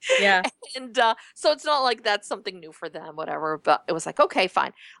 funny. Yeah. And so it's not like that's something new for them, whatever. But it was like, okay,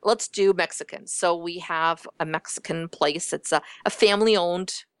 fine, let's do Mexican. So we have a Mexican place. It's a family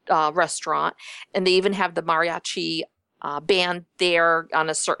owned restaurant, and they even have the mariachi band there on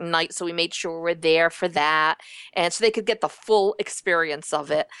a certain night. So we made sure we're there for that, and so they could get the full experience of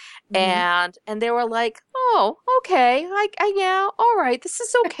it. hmm And they were like, oh, okay, yeah, all right, this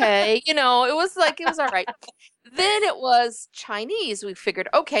is okay. It was like it was all right. Then it was Chinese. We figured,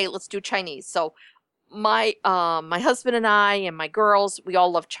 okay, let's do Chinese. So my husband and I and my girls, we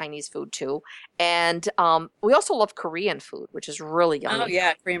all love Chinese food too. And we also love Korean food, which is really Oh yummy.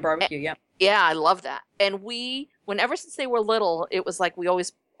 yeah, Korean Eh, barbecue. Yep. Yeah, I love that. And whenever since they were little, it was like we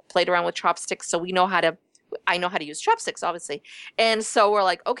always played around with chopsticks, so I know how to use chopsticks, obviously. And so we're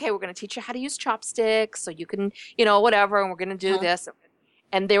like, okay, we're going to teach you how to use chopsticks so you can, whatever, and we're going to do Huh? this.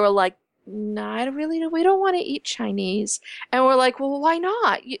 And they were like, no, I really we don't want to eat Chinese. And we're like, well, why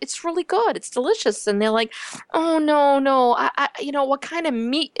not? It's really good. It's delicious. And they're like, oh no, no. What kind of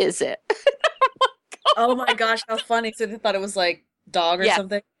meat is it? Oh my gosh, how funny! So they thought it was like dog or Yes.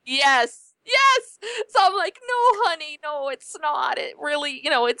 something. Yes. Yes. So I'm like, no, honey, no, it's not. It really,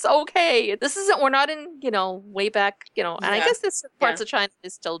 it's okay. This isn't, we're not in, way back, and I Yeah, guess there's yeah, parts of China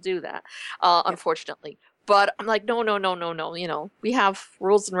that still do that, yeah. unfortunately. But I'm like, no, no, no, no, no. We have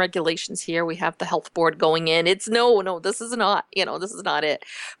rules and regulations here. We have the health board going in. It's no, no, this is not it.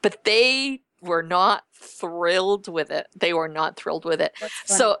 But they were not thrilled with it. They were not thrilled with it. That's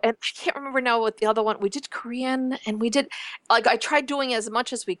funny. So, and I can't remember now what the other one, we did Korean and we did, like, I tried doing as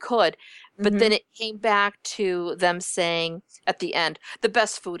much as we could, but Hmm. then it came back to them saying at the end, the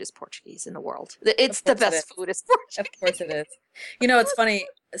best food is Portuguese in the world. It's Of the course it is. best food is Of Portuguese. course it is. You know, it's funny.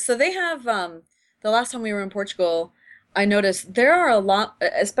 So they have the last time we were in Portugal, I noticed there are a lot,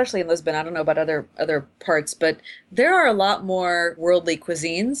 especially in Lisbon, I don't know about other parts, but there are a lot more worldly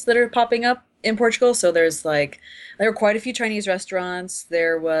cuisines that are popping up in Portugal. So there were quite a few Chinese restaurants.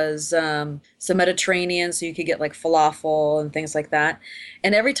 There was some Mediterranean, so you could get like falafel and things like that.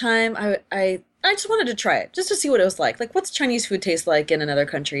 And every time I just wanted to try it, just to see what it was like. Like, what's Chinese food taste like in another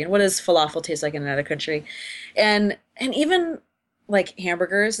country, and what does falafel taste like in another country? And even like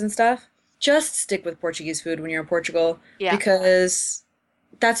hamburgers and stuff, just stick with Portuguese food when you're in Portugal Yeah, because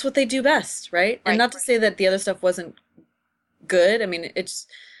that's what they do best, right? And right. not to say that the other stuff wasn't good. I mean, it's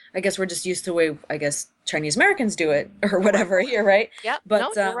I guess we're just used to the way I guess Chinese Americans do it or Right. whatever here, right? Yep. No,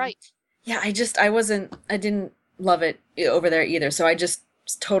 But you're right. yeah, I didn't love it over there either. So I just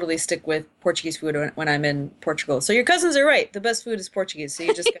totally stick with Portuguese food when I'm in Portugal. So your cousins are right. The best food is Portuguese. So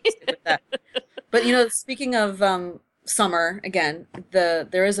you just gotta stick with that. But speaking of summer again,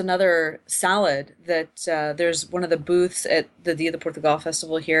 there is another salad that there's one of the booths at the Dia de Portugal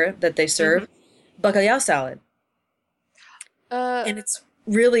festival here that they Hmm. serve bacalhau salad, Uh, and it's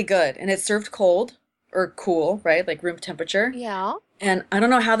really good, and it's served cold or cool, right, like room temperature. yeah. And I don't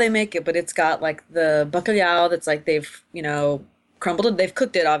know how they make it, but it's got like the bacalhau that's like they've crumbled it, they've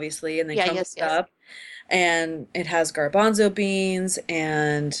cooked it obviously, and then Yeah, crumbled yes, it yes. up, and it has garbanzo beans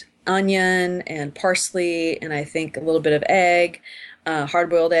and onion and parsley and I think a little bit of egg,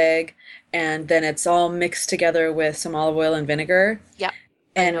 hard-boiled egg, and then it's all mixed together with some olive oil and vinegar, Yep.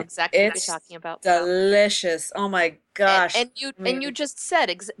 I know and exactly what you're it's talking about. delicious. Oh my And, gosh. and you I and you mean, just said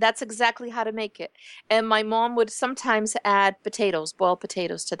that's exactly how to make it. And my mom would sometimes add potatoes, boiled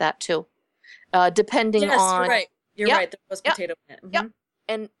potatoes to that too, depending yes, you're on. right. You're Yep, right. There was yep, potato in it. yep.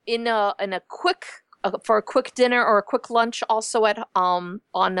 And in a quick for a quick dinner or a quick lunch, also at on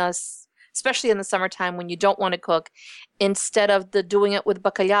us, especially in the summertime when you don't want to cook, instead of the doing it with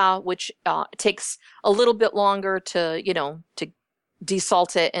bacalhau, which takes a little bit longer to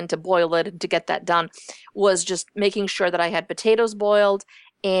desalt it and to boil it and to get that done, was just making sure that I had potatoes boiled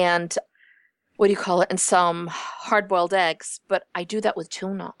and what do you call it, and some hard-boiled eggs. But I do that with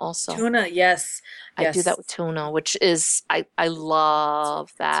tuna also. Tuna, yes. I do that Yes. with tuna, which is I It's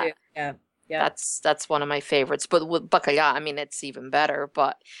love really good too. that. Yeah. Yeah. That's one of my favorites. But with bacalhau, I mean, it's even better.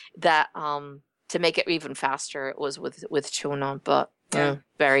 But that to make it even faster, it was with tuna. But Yeah.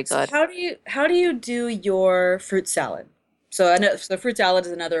 very So good. how do you do your fruit salad? So I know so fruit salad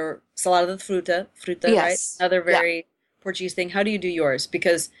is another salada de fruta, right? Yes. Another Yeah. very Portuguese thing. How do you do yours?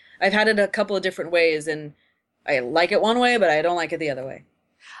 Because I've had it a couple of different ways and I like it one way, but I don't like it the other way.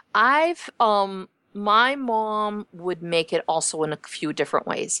 I've my mom would make it also in a few different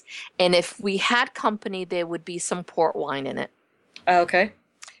ways. And if we had company, there would be some port wine in it. Okay.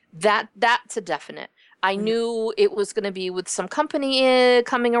 That's a definite. I Mhm. knew it was going to be with some company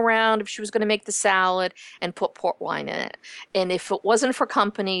coming around if she was going to make the salad and put port wine in it. And if it wasn't for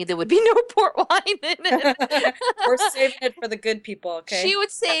company, there would be no port wine in it. We're saving it for the good people, She okay? would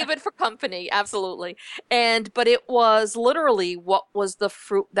save it for company, absolutely. But it was literally what was the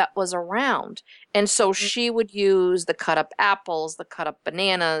fruit that was around. And so Mm. she would use the cut up apples, the cut up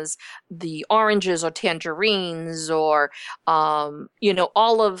bananas, the oranges or tangerines, or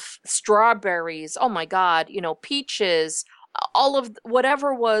all of strawberries. Oh my God, peaches, all of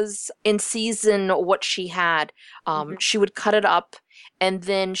whatever was in season, what she had. Mhm. She would cut it up, and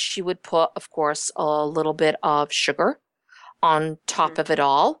then she would put, of course, a little bit of sugar on top Mhm. of it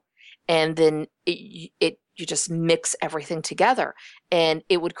all. and then you just mix everything together, and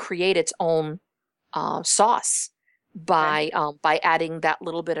it would create its own sauce Okay. by adding that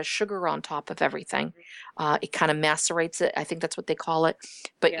little bit of sugar on top of everything. It kind of macerates it. I think that's what they call it.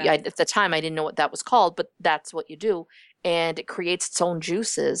 But Yeah. yeah, at the time, I didn't know what that was called, but that's what you do. And it creates its own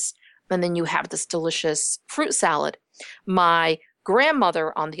juices. And then you have this delicious fruit salad. My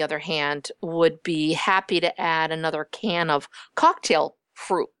grandmother, on the other hand, would be happy to add another can of cocktail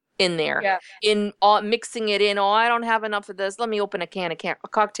fruit in there, Yeah. in mixing it in. Oh, I don't have enough of this. Let me open a can of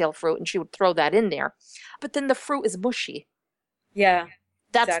cocktail fruit, and she would throw that in there. But then the fruit is mushy. Yeah.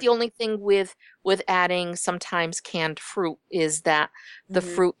 That's the Exactly. only thing with adding sometimes canned fruit, is that the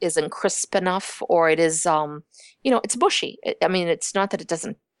Hmm. fruit isn't crisp enough, or it is it's mushy. I mean, it's not that it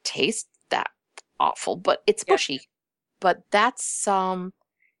doesn't taste that awful, but it's Yeah. mushy. But that's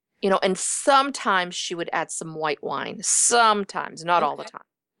and sometimes she would add some white wine. Sometimes, not all the Okay. time.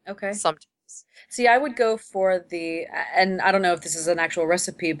 Okay. Sometimes. See, I would go for and I don't know if this is an actual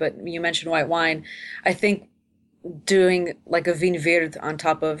recipe, but you mentioned white wine. I think doing like a vin verde on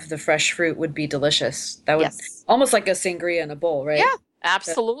top of the fresh fruit would be delicious. That would Yes. almost like a sangria in a bowl, right? Yeah, That's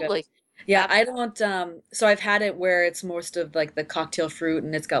good. absolutely. Yeah, I Absolutely. don't so I've had it where it's most of like the cocktail fruit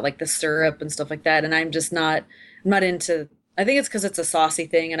and it's got like the syrup and stuff like that, and I'm not into, I think it's because it's a saucy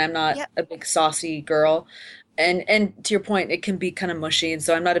thing and I'm not Yeah. a big saucy girl. And to your point, it can be kind of mushy, and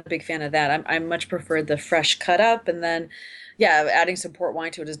so I'm not a big fan of that. I much prefer the fresh cut up, and then yeah, adding some port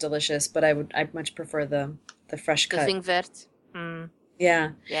wine to it is delicious, but I much prefer the fresh The cut. thing vert. Mm,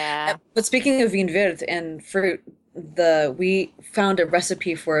 Yeah. yeah. But speaking of vin verde and fruit, we found a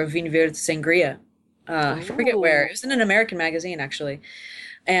recipe for a vin verde sangria. I forget where. Ooh. It was in an American magazine actually,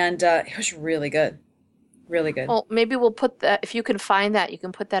 and it was really good, really good. Well, maybe we'll put that, if you can find that, you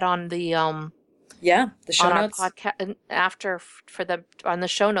can put that Yeah, the show on our notes. podcast after for the on the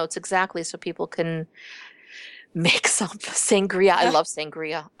show notes, exactly, so people can make some sangria. I Yeah, love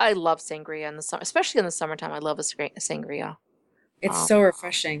sangria. I love sangria in the summer, especially in the summertime. I love a sangria. it's Um, so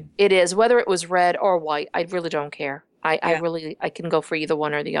refreshing. it is, whether it was red or white. I really don't care. Yeah, I can go for either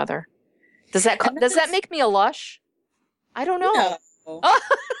one or the other. and then Does that it's make me a lush? I don't know. no,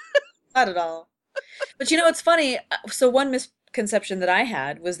 not at all. But you know, it's funny. So one misconception that I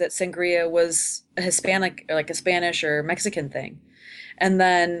had was that sangria was a Hispanic or like a Spanish or Mexican thing. And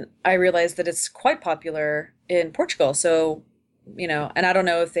then I realized that it's quite popular in Portugal. So, and I don't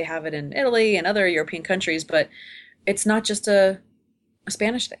know if they have it in Italy and other European countries, but it's not just a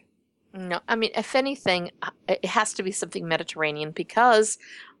Spanish thing. No, I mean, if anything, it has to be something Mediterranean, because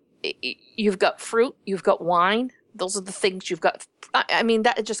you've got fruit, you've got wine. Those are the things you've got. I mean,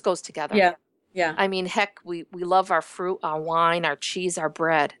 that it just goes together. Yeah. Yeah. I mean, heck, we love our fruit, our wine, our cheese, our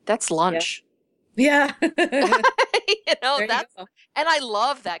bread. That's Yeah. lunch. Yeah. There you That's, go. and I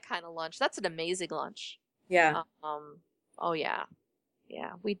love that kind of lunch. That's an amazing lunch. Yeah. Um, oh yeah,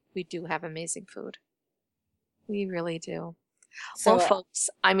 yeah. We do have amazing food. We really do. Well, So, folks,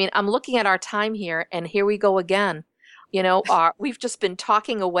 I mean, I'm looking at our time here, and here we go again. We've just been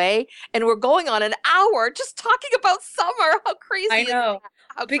talking away, and we're going on an hour just talking about summer. How crazy I is know, that?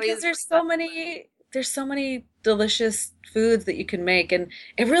 How because crazy is that? there's so many delicious foods that you can make, and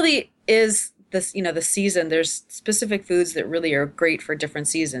it really is this, the season. There's specific foods that really are great for different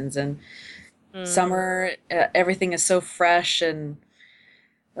seasons, and Mm. summer, everything is so fresh uh,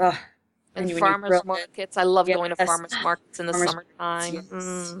 And when you grill farmers it. markets. I love going to Yes. farmers markets in the Farmers markets. summertime. Yes.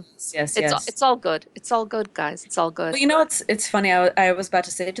 Mm. Yes, yes, It's yes. it's all good. It's all good, guys. It's all good. Well, it's funny. I was about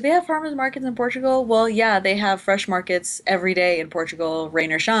to say, do they have farmers markets in Portugal? Well, yeah, they have fresh markets every day in Portugal,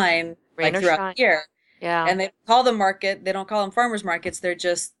 rain or shine, Rain like or throughout shine. the year. Yeah. And they call them market. They don't call them farmers markets. They're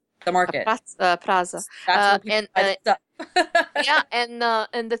just the A market. plaza. That's where people And buy the stuff. yeah, and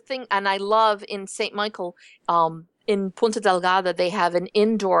the thing, and I love in St. Michael, in Punta Delgada, they have an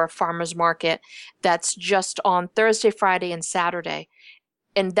indoor farmers market that's just on Thursday, Friday, and Saturday.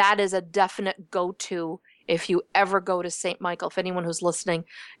 And that is a definite go-to if you ever go to St. Michael. If anyone who's listening,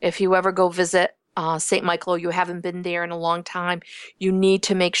 if you ever go visit St. Michael, you haven't been there in a long time, you need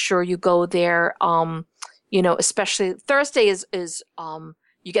to make sure you go there. Especially Thursday is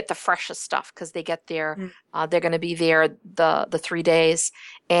you get the freshest stuff because they get there. Mm. They're going to be there the 3 days,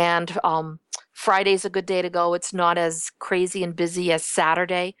 and Friday's a good day to go. It's not as crazy and busy as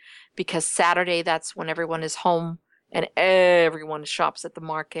Saturday, because Saturday, that's when everyone is home and everyone shops at the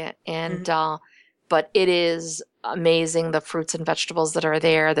market. And Mhm. but it is amazing, the fruits and vegetables that are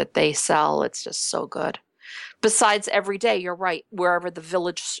there that they sell. It's just so good. Besides, every day, you're right, wherever the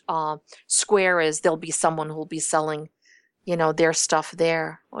village square is, there'll be someone who'll be selling, their stuff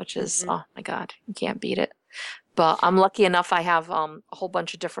there, which is, Mhm. oh my God, you can't beat it. But I'm lucky enough I have a whole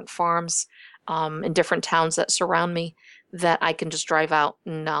bunch of different farms in different towns that surround me that I can just drive out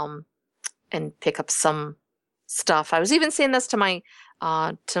and pick up some stuff. I was even saying this to my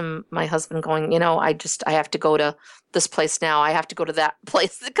husband going, I have to go to this place now. I have to go to that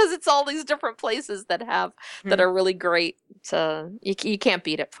place because it's all these different places that Mhm. are really great you can't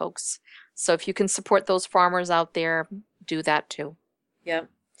beat it, folks. So if you can support those farmers out there, do that too. Yep.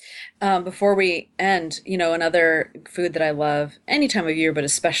 Before we end, another food that I love any time of year, but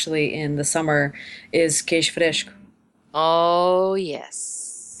especially in the summer, is queijo fresco. Oh,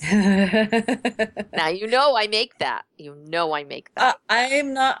 yes. Now you know I make that. You know I make that.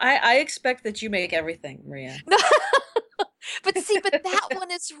 I'm not. I expect that you make everything, Maria. But that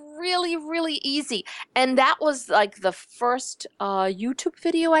one is really, really easy. And that was like the first YouTube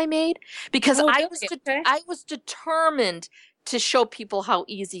video I made because Oh, really? Okay. I was determined to show people how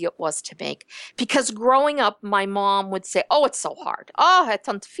easy it was to make. Because growing up, my mom would say, "Oh, it's so hard. Oh, het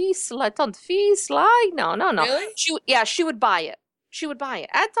het difficile. No, no, no." Really? She would buy it. She would buy it.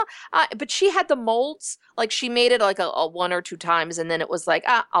 But she had the molds. Like she made it like a one or two times, and then it was like,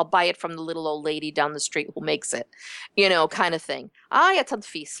 I'll buy it from the little old lady down the street who makes it, kind of thing. Ja, tant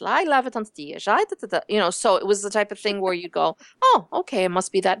fis, I love it on stage. So it was the type of thing where you go, oh, okay, it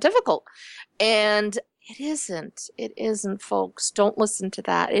must be that difficult. And it isn't. It isn't, folks. Don't listen to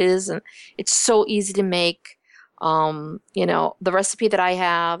that. It isn't. It's so easy to make. The recipe that I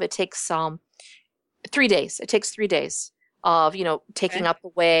have, it takes 3 days. It takes 3 days of, taking Okay. up the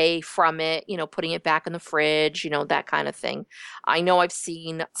whey from it, putting it back in the fridge, that kind of thing. I know I've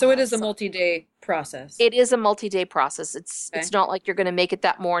seen So it is a multi-day process. it is a multi-day process. It's Okay. not like you're going to make it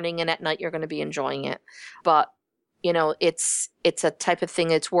that morning and at night you're going to be enjoying it. But it's a type of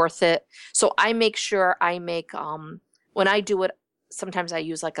thing it's worth it. So I make sure I make when I do it, sometimes I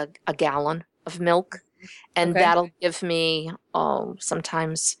use like a gallon of milk and Okay. that'll give me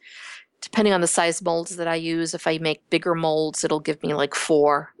sometimes depending on the size molds that I use, if I make bigger molds, it'll give me like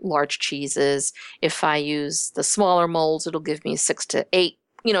 4 large cheeses. If I use the smaller molds, it'll give me 6 to 8,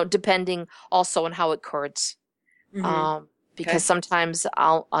 depending also on how it curds. Hmm. Um, because Okay. sometimes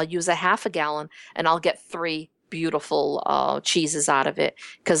I'll use a half a gallon and I'll get 3 beautiful cheeses out of it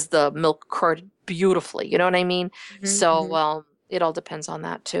because the milk curd beautifully. You know what I mean? Hmm. So Hmm. it all depends on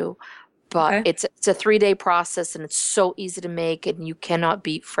that too. But Okay. it's a 3-day process and it's so easy to make and you cannot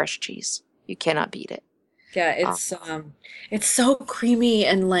beat fresh cheese. You cannot beat it. Yeah, Uh, it's so creamy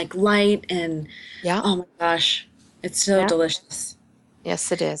and like light and yeah, oh my gosh, it's so yeah. delicious.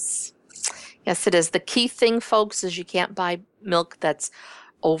 Yes, it is. Yes, it is. The key thing, folks, is you can't buy milk that's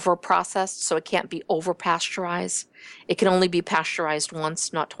over processed, so it can't be over pasteurized. It can only be pasteurized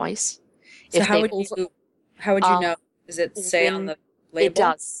once, not twice. So If they've over, how would you uh, know? Does it say on when the it label?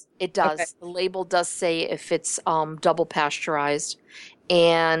 does, it Okay. does. The label does say if it's double pasteurized,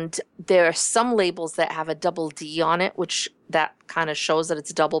 and there are some labels that have a double D on it, which that kind of shows that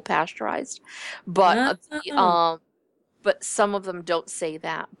it's double pasteurized. But Oh, but some of them don't say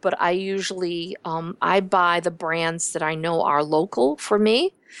that. But I usually I buy the brands that I know are local for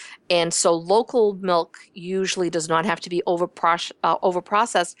me, and so local milk usually does not have to be over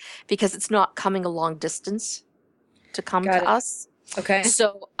processed because it's not coming a long distance to come got to it. us. Okay.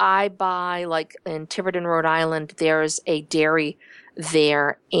 So I buy like in Tiverton, Rhode Island, there's a dairy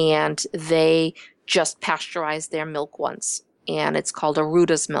there and they just pasteurize their milk once and it's called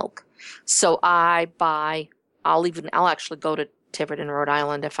Aruta's milk. So I'll actually go to Tiverton, Rhode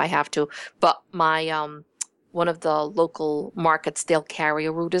Island if I have to, but my one of the local markets they'll carry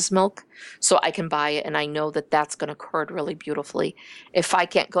Aruta's milk so I can buy it and I know that that's going to curd really beautifully. If I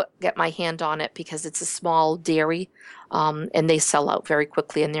can't get my hand on it because it's a small dairy and they sell out very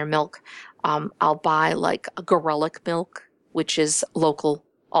quickly in their milk. I'll buy like a Gorelick milk, which is local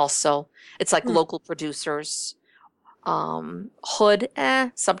also. It's like Hmm. local producers. Hood,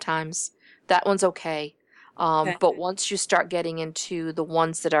 sometimes. That one's okay. Okay. But once you start getting into the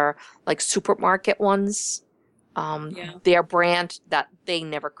ones that are like supermarket ones, Yeah. their brand, that they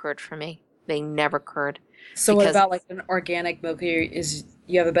never curd for me. They never curd So what because about like an organic milk?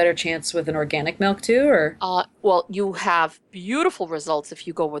 You have a better chance with an organic milk too, or? well, you have beautiful results if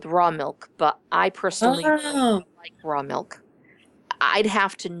you go with raw milk, but I personally don't Oh. like raw milk. I'd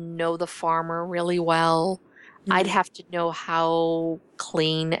have to know the farmer really well. I'd Hmm. have to know how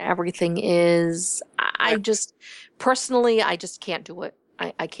clean everything is. I Okay. just, personally, I just can't do it.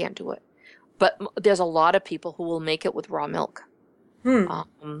 I can't do it. But there's a lot of people who will make it with raw milk. Hmm.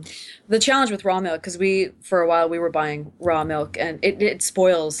 Um, The challenge with raw milk, because for a while, we were buying raw milk and it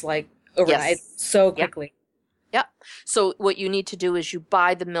spoils like overnight yes. so Yeah. quickly. Yep. So what you need to do is you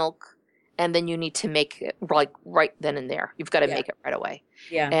buy the milk and then you need to make it like right then and there. You've got to Yeah. make it right away.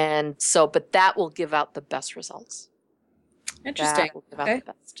 Yeah. And so, but that will give out the best results. Interesting. That will give out the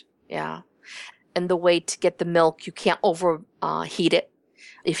Okay. best. Yeah. And the way to get the milk, you can't over heat it.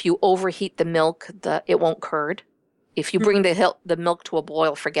 If you overheat the milk, it won't curd. If you Hmm. bring the milk to a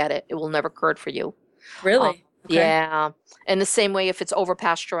boil, forget it. It will never curd for you. Um, Really? Okay. yeah. And the same way, if it's over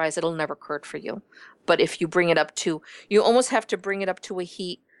pasteurized, it'll never curd for you. But if you bring it up to, you almost have to bring it up to a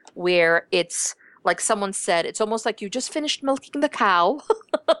heat where it's like someone said, it's almost like you just finished milking the cow,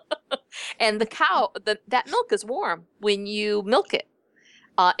 and that milk is warm when you milk it.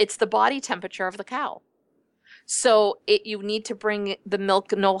 It's the body temperature of the cow. So you need to bring the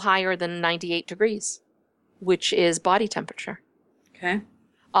milk no higher than 98 degrees, which is body temperature. Okay.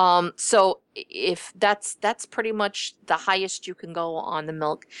 So if that's pretty much the highest you can go on the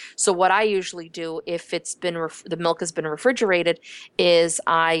milk. So what I usually do if it's been the milk has been refrigerated is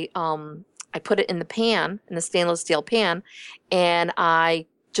I put it in the pan, in the stainless steel pan, and I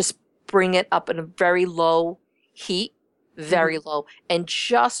just bring it up in a very low heat, very Mm-hmm. low, and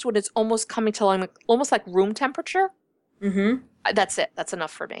just when it's almost coming to like, almost like room temperature, Mm-hmm. that's it. That's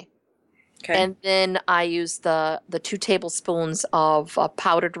enough for me. Okay. And then I use the 2 tablespoons of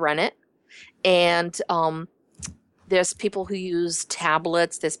powdered rennet. And there's people who use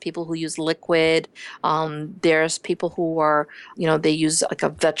tablets. There's people who use liquid. There's people who are, they use like a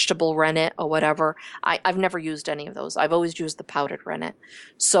vegetable rennet or whatever. I've never used any of those. I've always used the powdered rennet.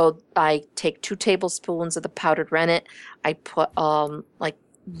 So I take 2 tablespoons of the powdered rennet. I put like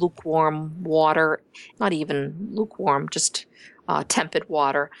lukewarm water, not even lukewarm, just tepid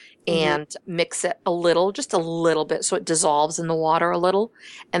water, Mm-hmm. and mix it just a little bit, so it dissolves in the water a little.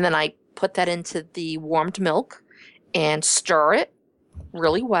 And then I put that into the warmed milk and stir it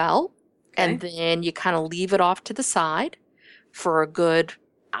really well. And Okay. then you kind of leave it off to the side for a good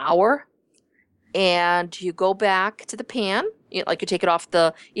hour. And you go back to the pan, like you take it off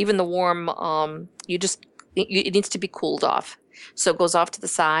even the warm, it needs to be cooled off. So it goes off to the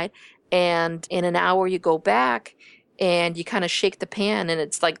side. And in an hour, you go back and you kind of shake the pan, and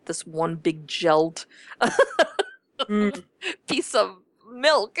it's like this one big gelled Mm. piece of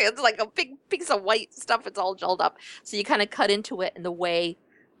milk. It's like a big piece of white stuff. It's all gelled up. So you kind of cut into it, and the whey,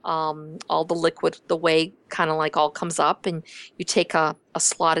 all the liquid, the whey kind of like all comes up, and you take a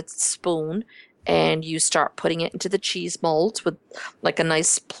slotted spoon and you start putting it into the cheese molds with like a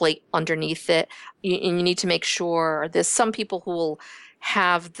nice plate underneath it. And you need to make sure there's some people who will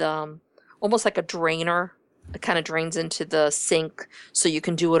have almost like a drainer. It kind of drains into the sink, so you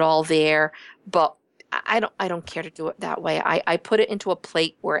can do it all there. But I don't care to do it that way. I put it into a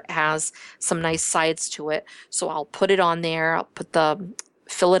plate where it has some nice sides to it. So I'll put it on there.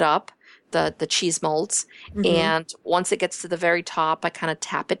 Fill it up, the cheese molds. Mm-hmm. And once it gets to the very top, I kind of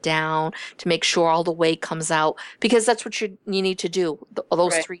tap it down to make sure all the whey comes out, because that's what you need to do.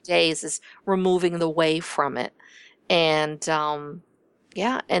 Those Right. 3 days is removing the whey from it. And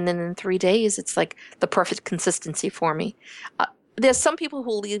yeah, and then in 3 days, it's like the perfect consistency for me. There's some people who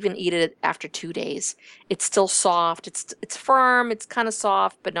will even eat it after 2 days. It's still soft. It's firm. It's kind of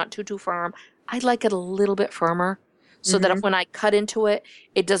soft, but not too firm. I like it a little bit firmer, so that Mm-hmm. if when I cut into it,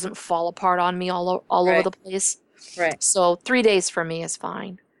 it doesn't fall apart on me all over Right. the place. Right. So 3 days for me is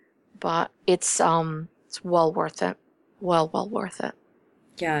fine, but it's well worth it. Well worth it.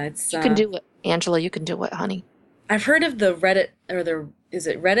 Yeah, it's You can do it, Angela. You can do it, honey. I've heard of the Reddit or is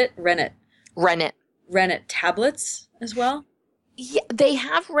it Reddit? Rennet. Rennet. Rennet tablets as well? Yeah, they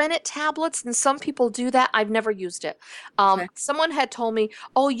have rennet tablets, and some people do that. I've never used it. Okay. Someone had told me,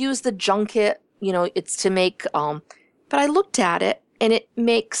 "Oh, use the junket. It's to make." But I looked at it, and it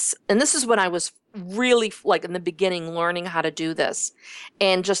makes. And this is when I was really like in the beginning, learning how to do this,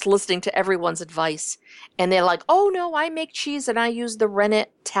 and just listening to everyone's advice. And they're like, "Oh no, I make cheese, and I use the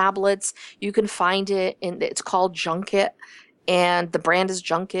rennet tablets. You can find it, and it's called junket, and the brand is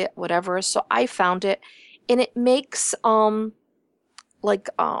junket, whatever." So I found it, and it makes like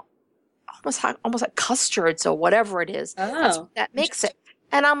almost like custards or whatever it is. That's Oh, what that makes interesting. it.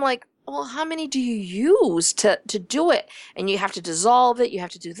 And I'm like, well, how many do you use to do it? And you have to dissolve it. You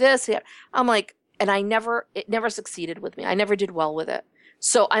have to do this. I'm like, and it never succeeded with me. I never did well with it.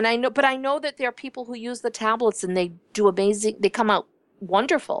 So, and but I know that there are people who use the tablets and they do amazing. They come out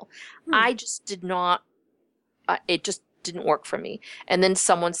wonderful. Hmm. I just did not. It just didn't work for me. And then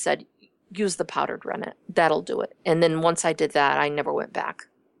someone said, use the powdered rennet. That'll do it. And then once I did that, I never went back.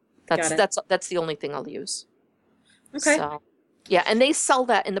 Got it. That's the only thing I'll use. Okay. So, yeah, and they sell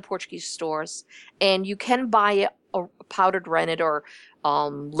that in the Portuguese stores, and you can buy it a powdered rennet or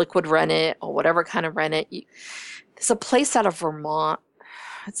liquid rennet or whatever kind of rennet. There's a place out of Vermont.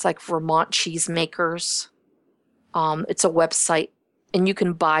 it's like Vermont Cheesemakers. It's a website, and you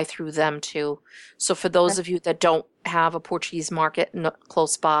can buy through them too. So for those of you that don't have a Portuguese market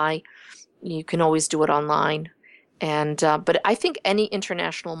close by, you can always do it online. And but I think any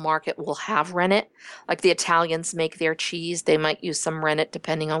international market will have rennet. Like the Italians make their cheese, they might use some rennet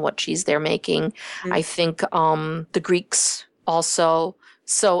depending on what cheese they're making. I think the Greeks also.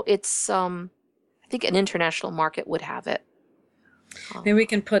 So it's I think an international market would have it. Maybe we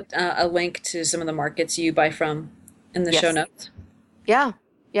can put a link to some of the markets you buy from in the show Yes. notes. Yeah.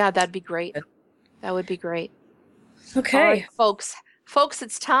 Yeah, that'd be great. That would be great. Okay. All right, folks. Folks,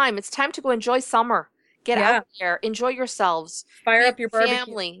 it's time. It's time to go enjoy summer. Get out there, enjoy yourselves. Fire Be up your with barbecue.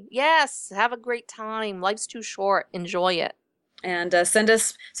 family. Yes, have a great time. Life's too short. Enjoy it. And send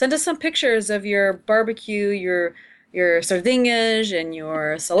us some pictures of your barbecue, your sardinhas and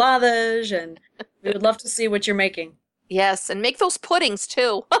your saladas, and we would love to see what you're making. Yes, and make those puddings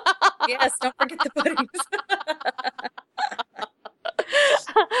too. Yes, don't forget the puddings.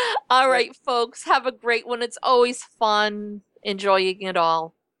 All right, folks, have a great one. It's always fun enjoying it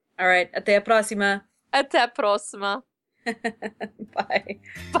all. All right, até a próxima. Até a próxima. Bye.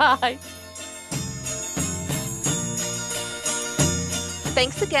 Bye.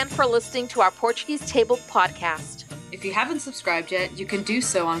 Thanks again for listening to our Portuguese Table podcast. If you haven't subscribed yet, you can do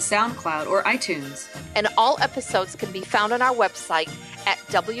so on SoundCloud or iTunes. And all episodes can be found on our website at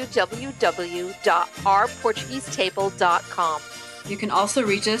www.ourportuguesetable.com. You can also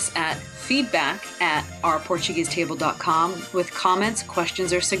reach us at feedback@ourportuguesetable.com with comments,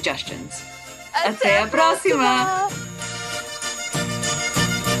 questions, or suggestions. Até a próxima!